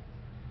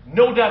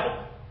 no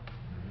devil.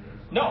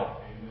 No.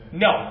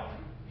 No.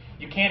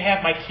 You can't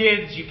have my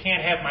kids. You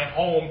can't have my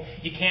home.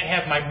 You can't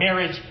have my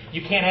marriage.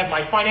 You can't have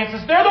my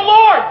finances. They're the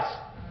Lord's.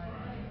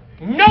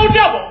 No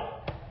devil.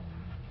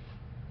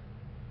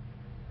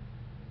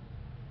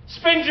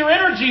 Spend your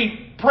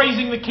energy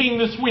praising the King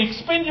this week.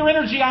 Spend your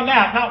energy on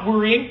that, not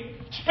worrying.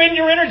 Spend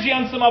your energy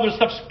on some other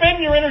stuff.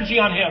 Spend your energy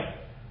on Him.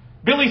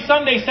 Billy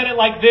Sunday said it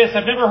like this.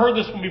 I've never heard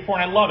this one before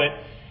and I love it.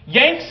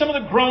 Yank some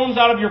of the groans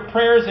out of your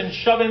prayers and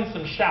shove in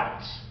some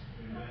shouts.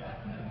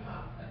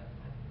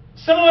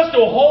 Some of us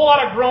do a whole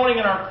lot of groaning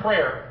in our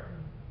prayer.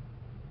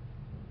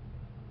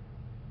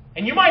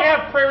 And you might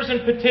have prayers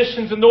and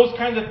petitions and those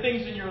kinds of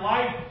things in your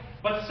life,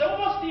 but some of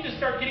us need to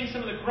start getting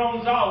some of the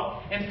groans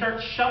out and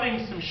start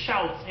shoving some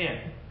shouts in.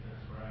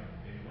 That's right.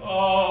 Amen.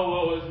 Oh,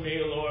 woe is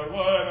me, Lord.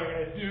 What am I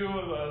going to do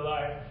with my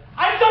life?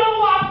 I've done a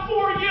lot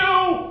for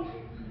you.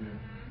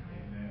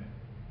 Amen.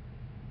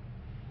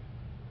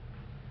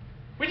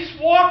 We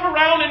just walk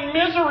around in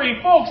misery.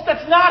 Folks,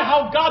 that's not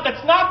how God,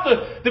 that's not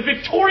the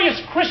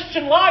victorious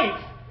Christian life.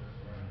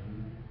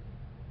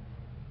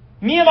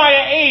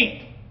 Nehemiah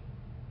 8,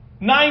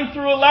 9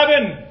 through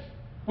 11.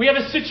 We have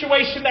a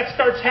situation that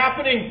starts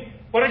happening.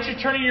 Why don't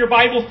you turn in your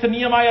Bibles to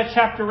Nehemiah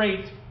chapter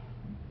 8.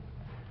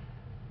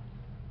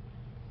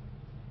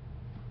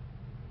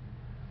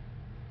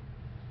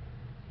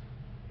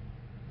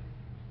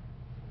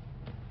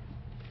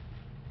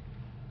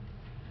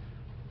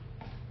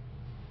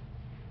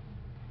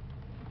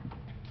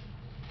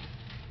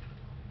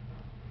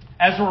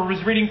 Ezra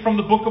was reading from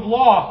the book of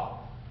Law.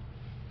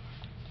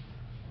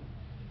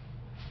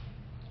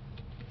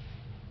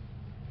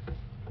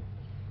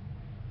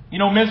 You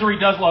misery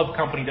does love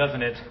company,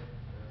 doesn't it?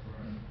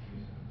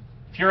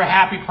 If you're a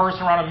happy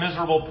person around a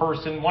miserable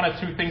person, one of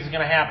two things is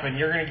going to happen.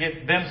 You're going to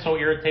get them so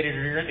irritated,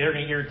 or they're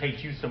going to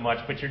irritate you so much,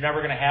 but you're never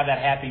going to have that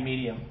happy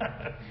medium.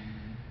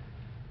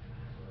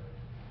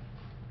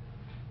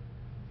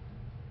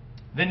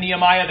 Then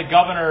Nehemiah, the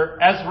governor,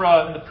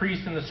 Ezra, and the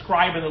priest, and the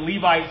scribe, and the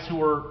Levites who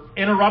were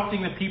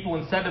interrupting the people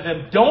and said to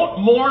them,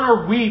 "Don't mourn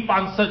or weep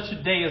on such a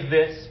day as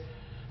this.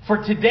 For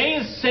today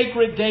is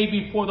sacred day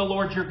before the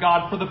Lord your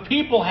God." For the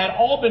people had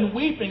all been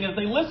weeping as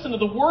they listened to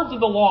the words of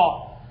the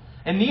law.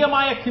 And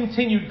Nehemiah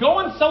continued, "Go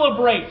and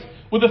celebrate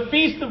with a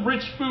feast of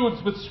rich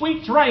foods, with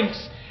sweet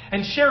drinks,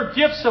 and share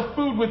gifts of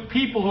food with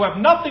people who have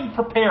nothing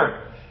prepared.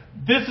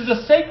 This is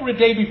a sacred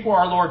day before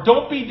our Lord.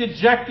 Don't be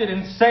dejected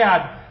and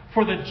sad,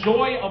 for the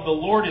joy of the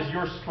Lord is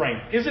your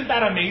strength." Isn't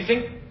that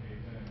amazing?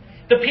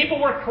 The people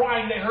were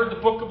crying. They heard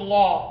the book of the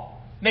law.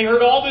 They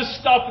heard all this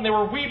stuff, and they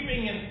were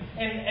weeping.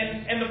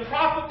 And the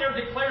prophet there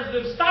declares to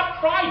them, "Stop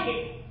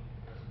crying.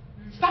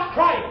 Stop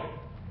crying.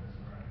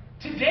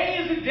 Today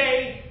is a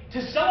day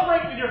to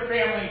celebrate with your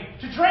family,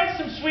 to drink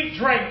some sweet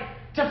drink,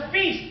 to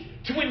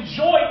feast, to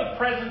enjoy the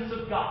presence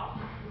of God.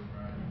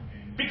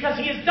 Because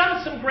He has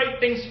done some great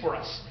things for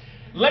us."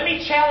 Let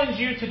me challenge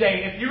you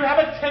today. If you have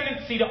a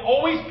tendency to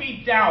always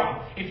be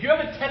down, if you have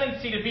a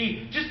tendency to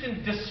be just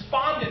in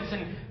despondence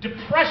and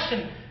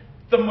depression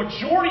the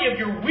majority of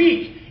your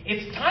week,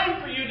 it's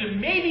time for you to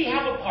maybe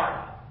have a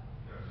party.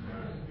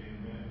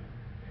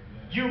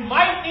 You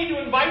might need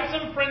to invite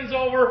some friends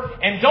over,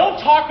 and don't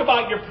talk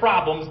about your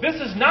problems. This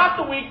is not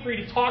the week for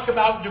you to talk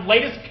about your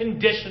latest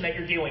condition that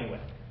you're dealing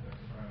with.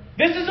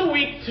 This is a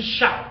week to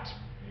shout.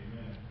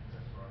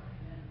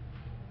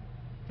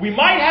 We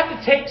might have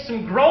to take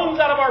some groans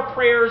out of our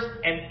prayers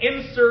and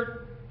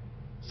insert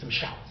some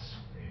shouts.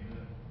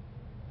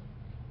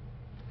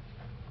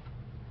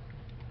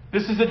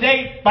 This is the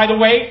day, by the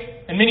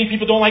way, and many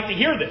people don't like to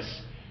hear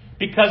this,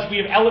 because we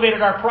have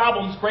elevated our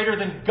problems greater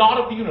than God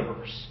of the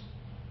universe.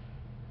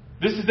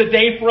 This is the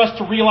day for us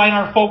to realign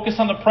our focus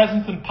on the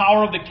presence and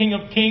power of the King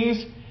of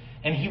Kings,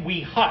 and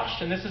we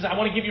hush. And I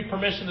want to give you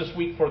permission this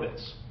week for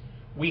this.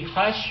 We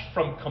hush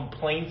from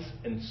complaints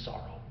and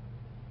sorrow.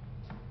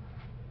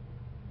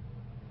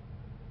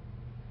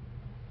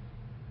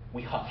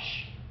 We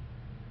hush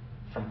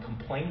from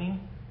complaining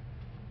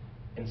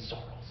and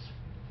sorrows.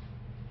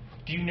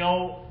 Do you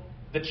know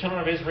the children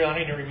of Israel? I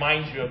need to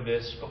remind you of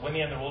this, but when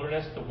they're in the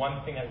wilderness, the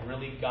one thing that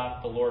really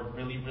got the Lord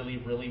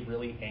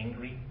really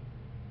angry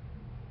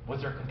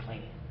was their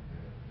complaining.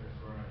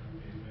 That's right.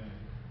 Amen.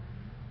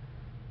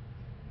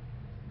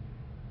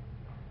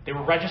 They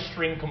were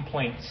registering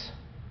complaints.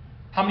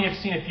 How many have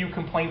seen a few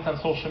complaints on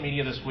social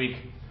media this week?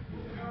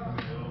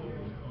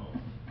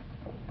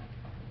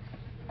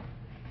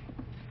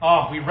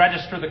 Oh, we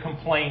register the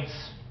complaints.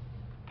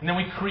 And then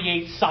we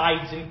create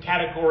sides and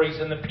categories,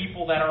 and the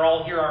people that are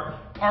all here are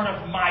part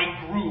of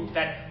my group,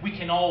 that we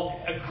can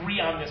all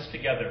agree on this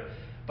together.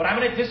 But I'm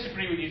going to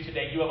disagree with you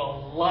today. You have a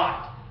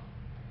lot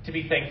to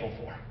be thankful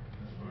for.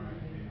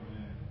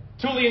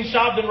 Tullian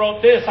Shabdan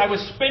wrote this: "I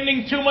was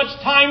spending too much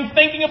time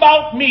thinking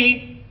about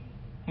me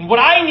and what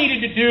I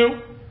needed to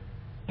do,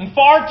 and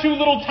far too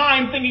little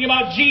time thinking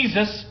about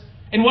Jesus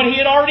and what He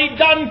had already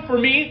done for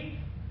me.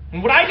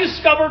 And what I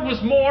discovered was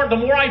the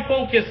more I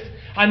focused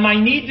on my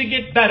need to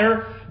get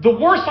better, the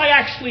worse I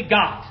actually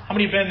got." How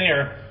many have been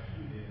there?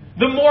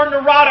 "The more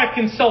neurotic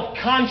and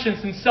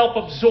self-conscious and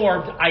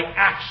self-absorbed I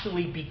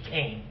actually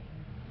became."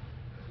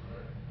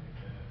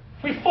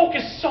 We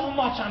focus so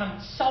much on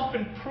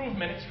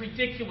self-improvement, it's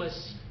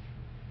ridiculous.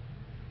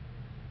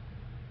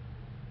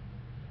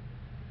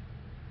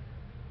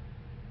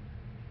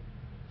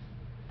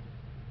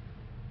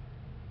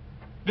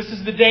 This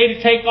is the day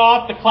to take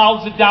off the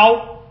clouds of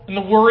doubt and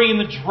the worry and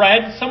the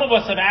dread. Some of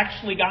us have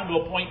actually gotten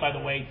to a point, by the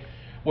way,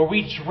 where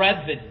we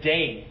dread the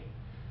day.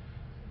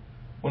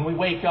 When we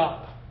wake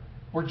up,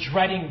 we're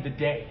dreading the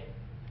day.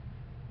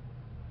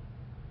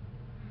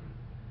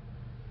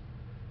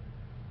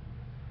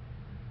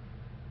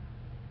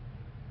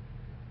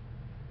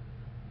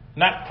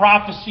 And that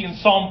prophecy in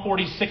Psalm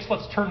 46,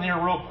 let's turn there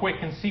real quick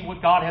and see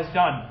what God has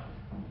done.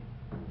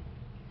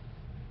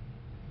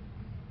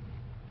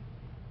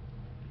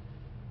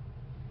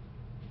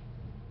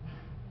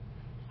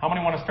 How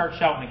many want to start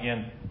shouting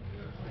again?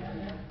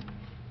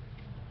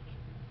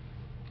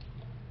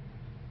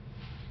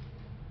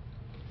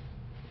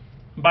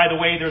 By the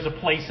way, there's a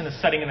place and a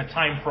setting and a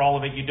time for all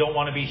of it. You don't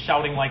want to be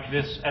shouting like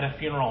this at a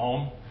funeral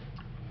home.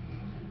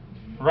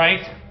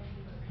 Right?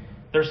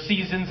 There's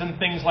seasons and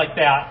things like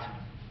that.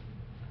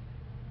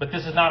 But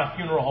this is not a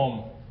funeral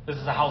home. This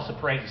is a house of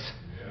praise.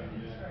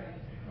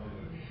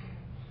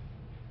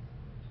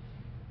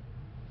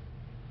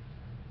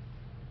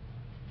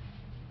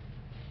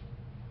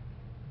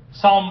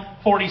 Psalm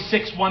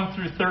 46, 1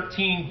 through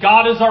 13.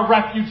 "God is our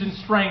refuge and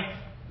strength,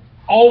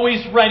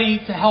 always ready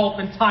to help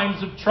in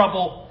times of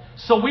trouble.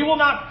 So we will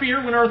not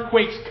fear when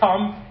earthquakes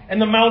come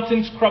and the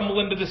mountains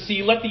crumble into the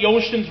sea. Let the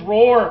oceans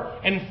roar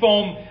and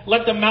foam.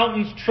 Let the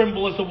mountains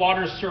tremble as the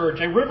waters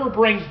surge. A river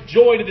brings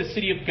joy to the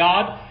city of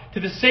God, to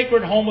the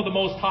sacred home of the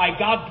Most High.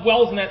 God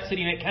dwells in that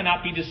city and it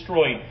cannot be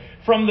destroyed.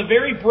 From the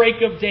very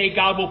break of day,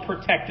 God will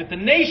protect it. The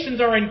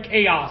nations are in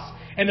chaos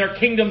and their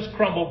kingdoms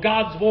crumble.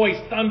 God's voice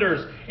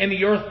thunders and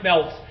the earth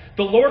melts.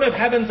 The Lord of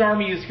heaven's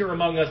army is here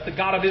among us. The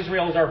God of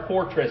Israel is our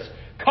fortress.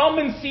 Come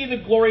and see the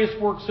glorious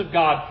works of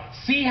God.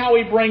 See how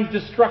He brings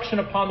destruction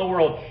upon the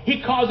world.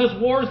 He causes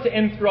wars to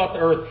end throughout the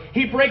earth.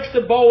 He breaks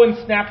the bow and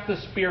snaps the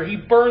spear. He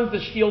burns the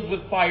shields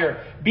with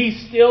fire.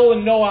 Be still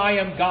and know I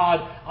am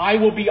God. I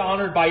will be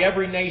honored by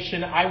every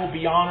nation. I will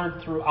be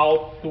honored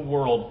throughout the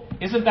world.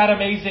 Isn't that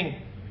amazing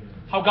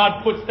how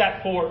God puts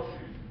that forth?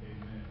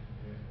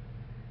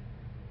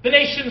 The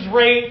nations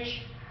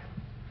rage.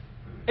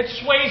 It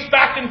sways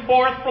back and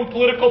forth from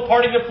political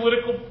party to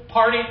political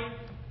party.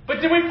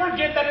 But do we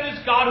forget that it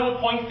is God who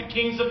appoints the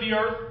kings of the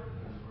earth?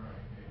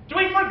 Do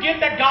we forget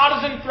that God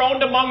is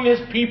enthroned among His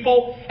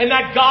people and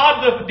that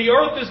God, the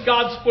earth is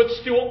God's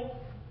footstool?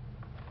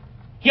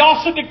 He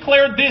also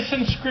declared this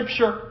in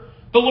Scripture.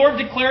 The Lord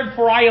declared,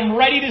 "For I am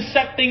ready to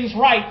set things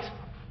right."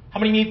 How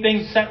many need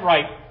things set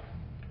right?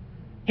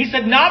 He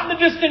said, not in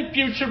the distant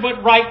future,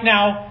 but right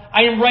now.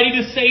 I am ready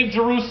to save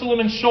Jerusalem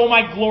and show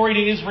my glory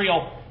to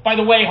Israel. By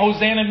the way,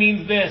 Hosanna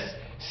means this: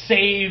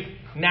 save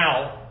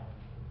now.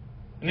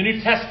 In the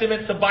New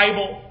Testament, the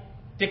Bible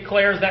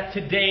declares that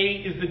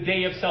today is the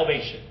day of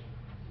salvation.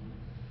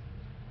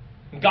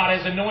 And God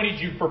has anointed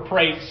you for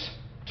praise.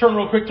 Turn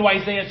real quick to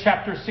Isaiah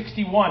chapter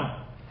 61.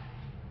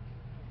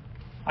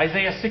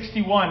 Isaiah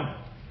 61.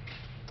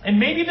 And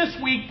maybe this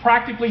week,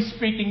 practically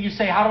speaking, you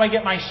say, how do I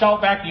get my shout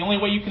back? The only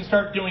way you can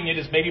start doing it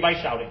is maybe by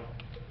shouting.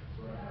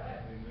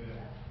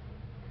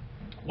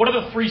 What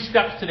are the 3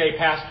 steps today,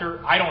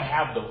 Pastor? I don't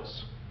have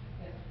those.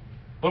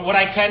 But what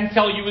I can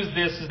tell you is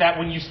this, is that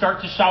when you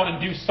start to shout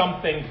and do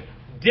something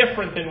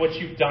different than what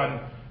you've done,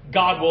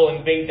 God will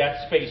invade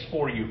that space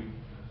for you.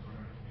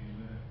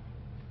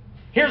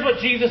 Here's what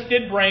Jesus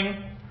did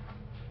bring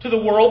to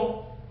the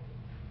world.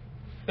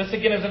 This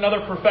again is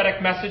another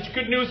prophetic message.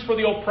 Good news for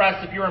the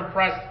oppressed. If you're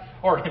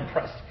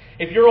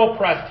if you're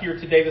oppressed here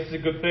today, this is a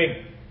good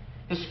thing.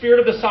 The Spirit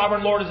of the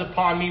Sovereign Lord is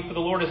upon me, for the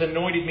Lord has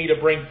anointed me to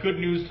bring good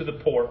news to the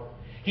poor.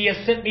 He has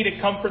sent me to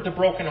comfort the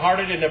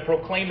brokenhearted and to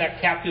proclaim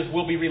that captives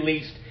will be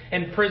released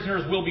and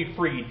prisoners will be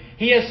freed.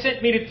 He has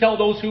sent me to tell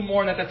those who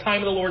mourn that the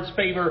time of the Lord's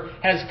favor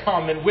has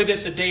come, and with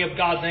it the day of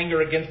God's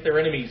anger against their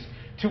enemies.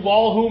 To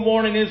all who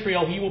mourn in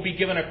Israel, He will be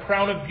given a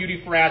crown of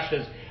beauty for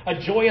ashes, a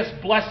joyous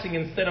blessing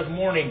instead of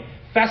mourning,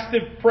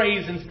 festive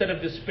praise instead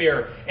of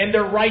despair. In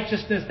their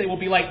righteousness they will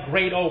be like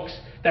great oaks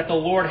that the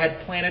Lord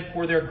had planted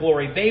for their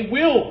glory. They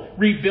will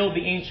rebuild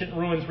the ancient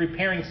ruins,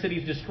 repairing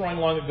cities destroyed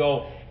long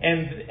ago,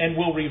 and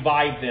will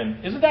revive them.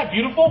 Isn't that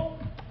beautiful?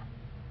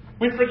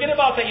 We forget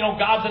about that.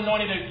 God's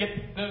anointed to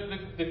get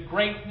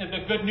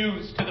the good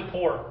news to the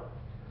poor.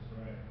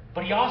 That's right.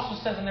 But He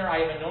also says in there, I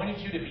have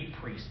anointed you to be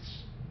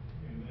priests.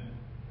 Amen.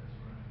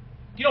 That's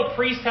right. Do you know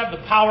priests have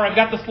the power? I've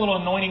got this little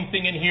anointing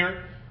thing in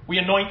here. We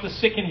anoint the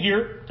sick in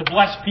here to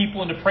bless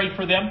people and to pray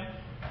for them.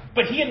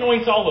 But He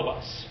anoints all of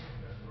us.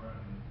 That's right.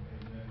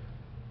 Amen.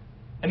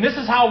 And this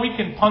is how we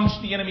can punch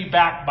the enemy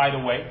back, by the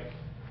way.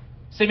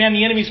 Say, man,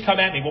 the enemy's come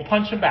at me. We'll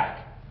punch him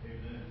back. Amen.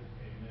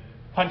 Amen.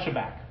 Punch him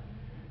back.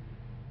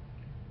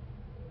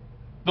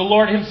 The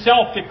Lord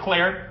Himself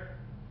declared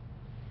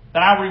that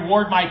I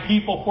reward my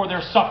people for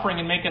their suffering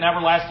and make an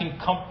everlasting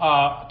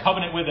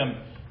covenant with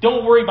them.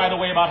 Don't worry, by the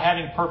way, about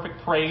having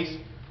perfect praise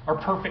or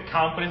perfect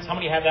confidence. How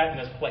many have that in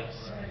this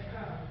place?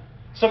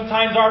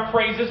 Sometimes our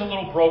praise is a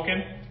little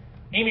broken.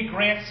 Amy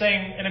Grant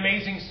sang an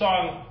amazing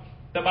song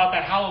about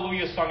that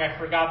Hallelujah song. I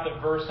forgot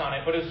the verse on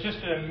it, but it was just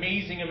an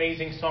amazing,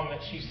 amazing song that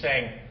she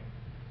sang.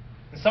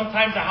 And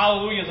sometimes the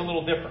Hallelujah is a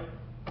little different.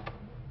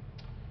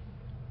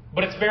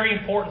 But it's very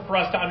important for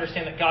us to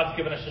understand that God's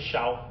given us a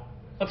shout.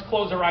 Let's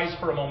close our eyes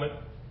for a moment.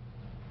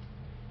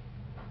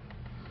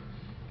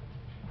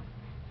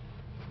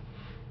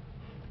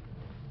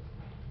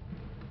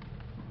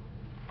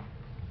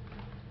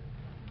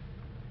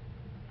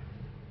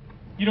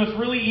 It's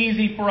really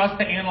easy for us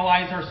to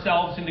analyze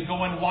ourselves and to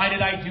go in, why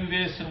did I do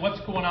this and what's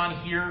going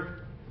on here?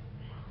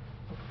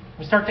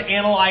 We start to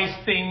analyze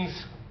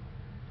things.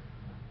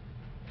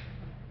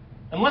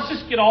 And let's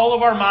just get all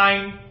of our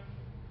mind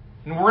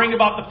and worrying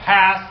about the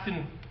past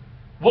and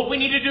what we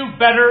need to do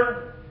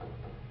better.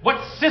 What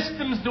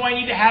systems do I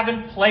need to have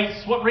in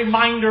place? What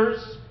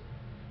reminders?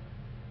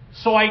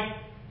 So I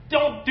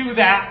don't do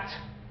that.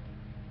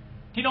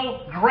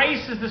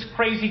 Grace is this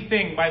crazy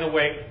thing, by the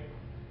way,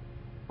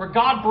 where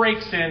God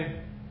breaks in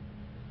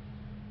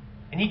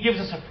and He gives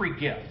us a free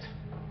gift.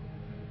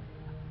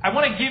 I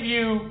want to give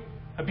you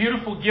a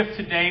beautiful gift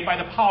today by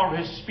the power of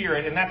His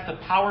Spirit, and that's the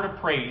power to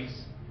praise.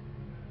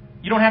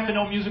 You don't have to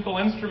know musical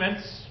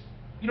instruments.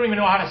 You don't even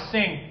know how to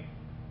sing.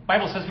 The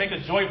Bible says make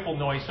a joyful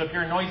noise, so if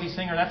you're a noisy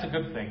singer, that's a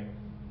good thing.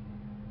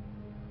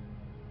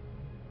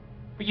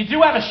 But you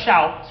do have a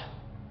shout.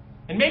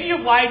 And maybe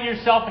you've lied to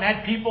yourself and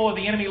had people or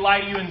the enemy lie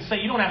to you and say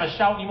you don't have a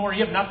shout anymore,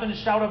 you have nothing to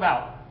shout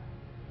about.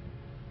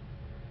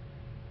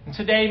 And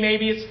today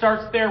maybe it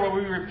starts there where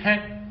we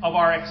repent of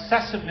our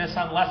excessiveness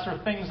on lesser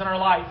things in our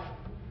life.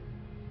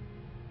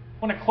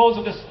 I want to close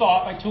with this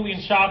thought by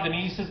Julian Shabden.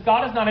 He says,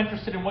 God is not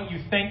interested in what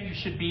you think you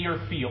should be or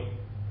feel.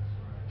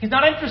 He's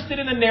not interested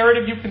in the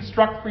narrative you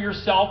construct for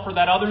yourself or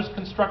that others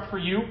construct for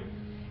you.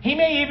 He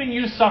may even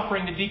use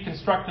suffering to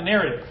deconstruct the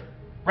narrative.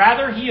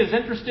 Rather, he is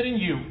interested in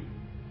you,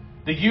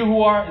 the you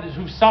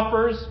who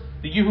suffers,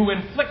 the you who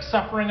inflicts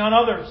suffering on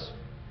others,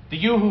 the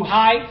you who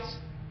hides,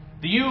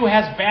 the you who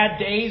has bad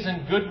days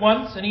and good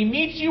ones, and he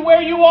meets you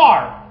where you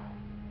are.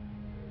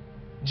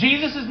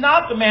 Jesus is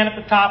not the man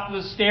at the top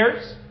of the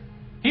stairs.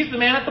 He's the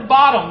man at the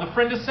bottom, the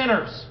friend of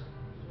sinners,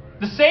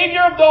 the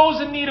Savior of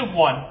those in need of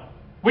one,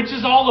 which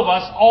is all of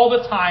us all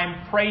the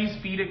time. Praise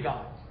be to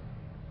God.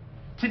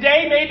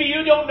 Today, maybe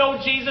you don't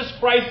know Jesus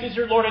Christ as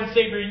your Lord and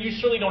Savior, and you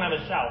surely don't have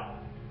a shout.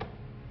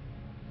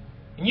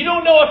 And you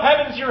don't know if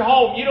heaven's your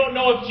home. You don't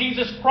know if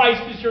Jesus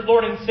Christ is your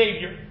Lord and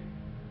Savior.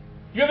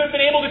 You haven't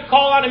been able to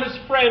call on Him as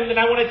friend, and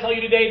I want to tell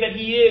you today that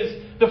He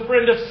is the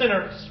friend of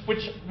sinners,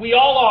 which we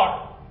all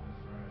are.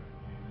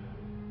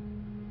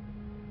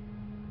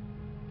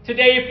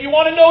 Today, if you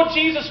want to know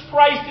Jesus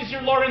Christ as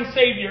your Lord and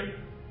Savior,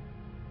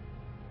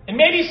 and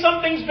maybe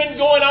something's been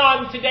going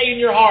on today in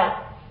your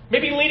heart,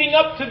 maybe leading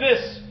up to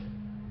this,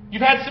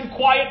 you've had some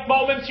quiet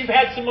moments, you've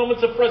had some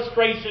moments of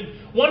frustration,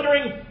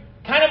 wondering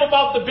kind of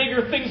about the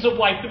bigger things of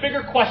life, the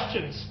bigger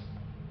questions.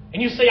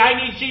 And you say,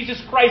 I need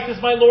Jesus Christ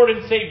as my Lord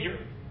and Savior.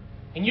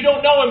 And you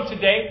don't know Him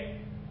today.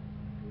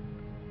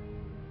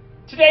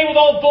 Today, with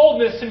all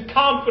boldness and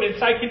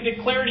confidence, I can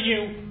declare to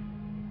you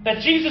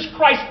that Jesus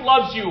Christ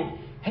loves you,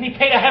 and He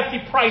paid a hefty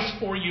price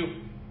for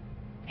you.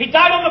 He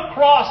died on the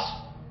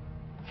cross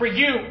for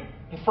you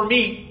and for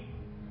me.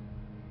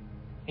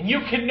 And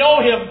you can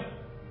know Him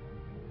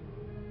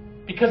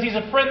because He's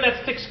a friend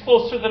that sticks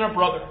closer than a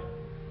brother.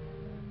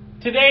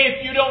 Today,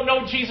 if you don't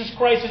know Jesus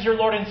Christ as your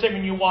Lord and Savior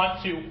and you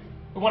want to,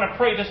 we want to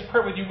pray this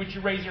prayer with you. Would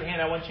you raise your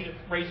hand? I want you to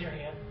raise your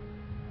hand.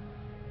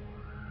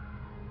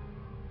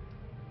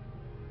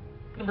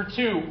 Number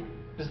 2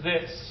 is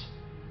this.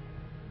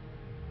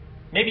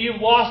 Maybe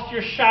you've lost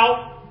your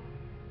shout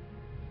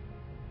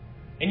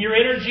and your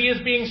energy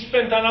is being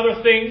spent on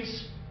other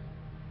things.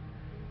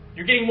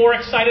 You're getting more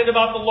excited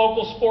about the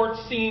local sports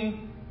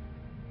scene,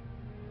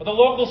 or the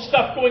local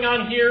stuff going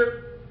on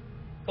here,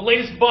 the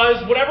latest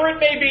buzz, whatever it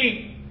may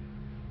be.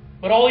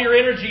 But all your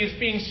energy is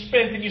being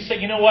spent, and you say,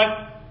 you know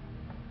what?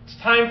 It's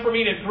time for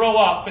me to grow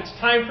up. It's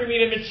time for me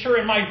to mature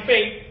in my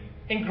faith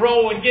and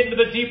grow and get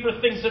into the deeper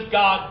things of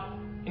God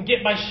and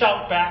get my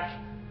shout back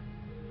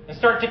and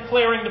start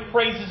declaring the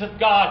praises of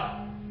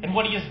God and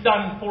what He has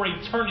done for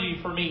eternity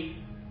for me.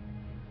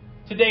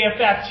 Today, if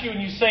that's you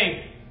and you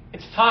say,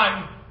 it's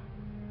time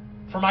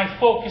for my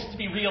focus to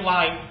be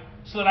realigned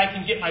so that I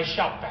can get my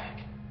shout back.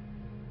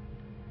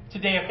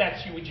 Today, if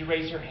that's you, would you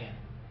raise your hand?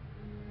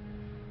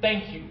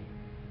 Thank you.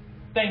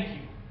 Thank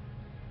you.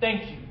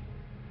 Thank you.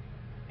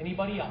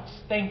 Anybody else?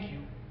 Thank you.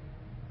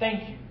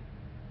 Thank you.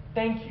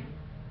 Thank you.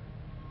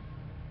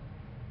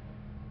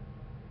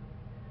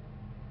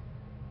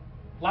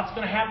 Lots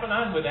going to happen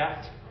on with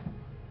that.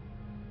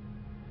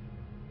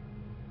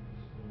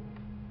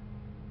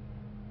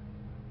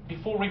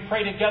 Before we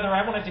pray together,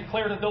 I want to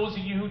declare to those of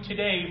you who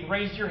today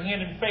raised your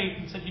hand in faith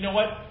and said, you know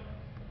what?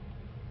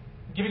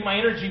 I'm giving my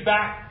energy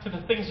back to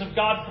the things of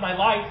God for my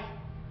life.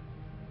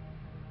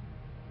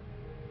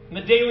 And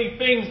the daily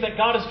things that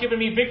God has given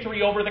me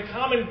victory over, the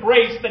common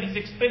grace that He's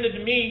extended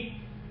to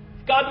me.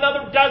 If God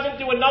doesn't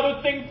do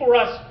another thing for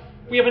us,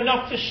 we have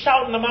enough to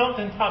shout in the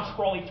mountaintops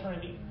for all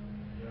eternity.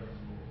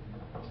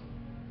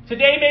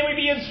 Today, may we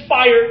be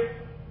inspired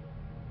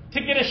to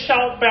get a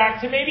shout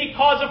back, to maybe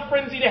cause a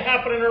frenzy to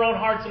happen in our own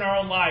hearts and our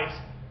own lives.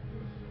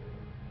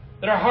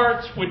 That our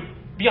hearts would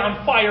be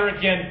on fire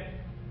again,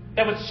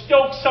 that would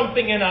stoke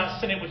something in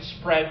us and it would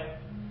spread.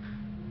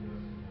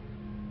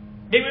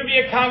 May we be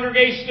a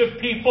congregation of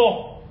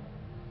people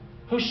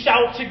who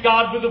shout to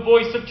God with a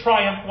voice of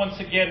triumph once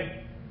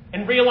again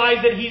and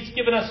realize that He's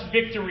given us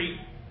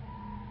victory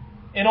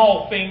in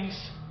all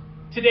things.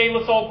 Today,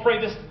 let's all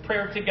pray this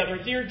prayer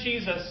together. Dear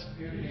Jesus,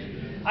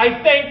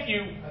 I thank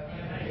You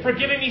for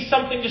giving me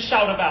something to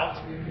shout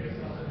about.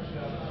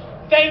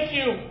 Thank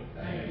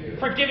You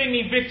for giving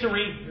me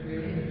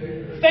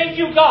victory. Thank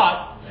You,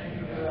 God,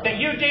 that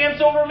You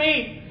dance over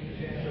me.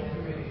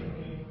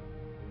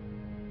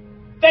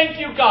 Thank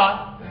You,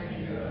 God,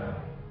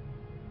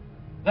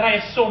 that I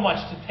have so much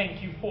to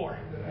thank You for.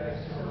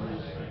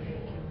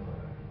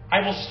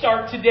 I will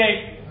start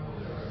today.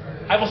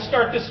 I will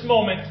start this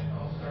moment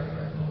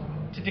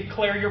to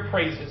declare Your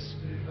praises.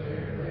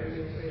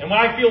 And when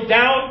I feel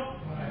down,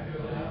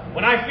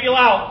 when I feel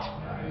out,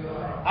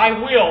 I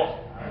will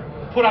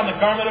put on the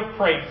garment of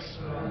praise.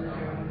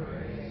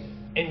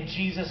 In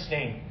Jesus'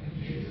 name.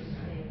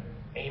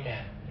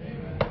 Amen.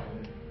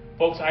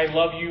 Folks, I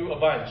love you a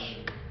bunch.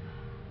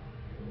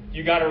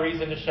 You got a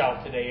reason to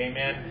shout today,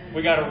 amen?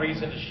 We got a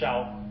reason to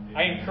shout.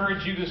 I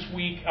encourage you this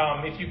week,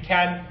 if you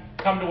can,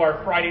 come to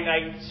our Friday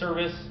night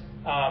service,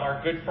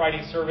 our Good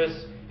Friday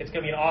service. It's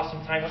going to be an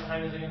awesome time. What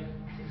time is it again?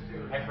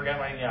 I forgot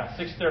my,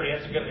 6:30.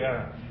 That's a good,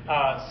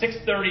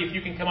 6:30, if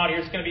you can come out here,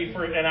 it's going to be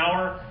for an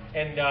hour,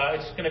 and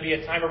it's going to be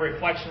a time of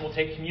reflection. We'll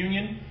take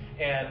communion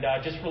and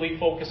just really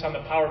focus on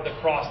the power of the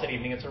cross that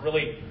evening. It's a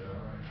really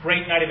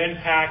great night of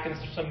impact, and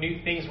some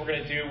new things we're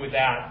going to do with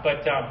that.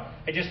 But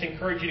I just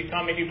encourage you to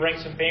come, maybe bring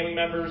some family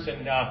members,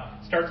 and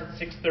starts at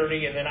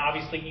 6:30, and then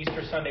obviously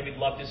Easter Sunday, we'd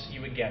love to see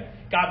you again.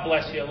 God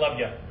bless you. I love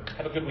you.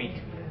 Have a good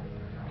week.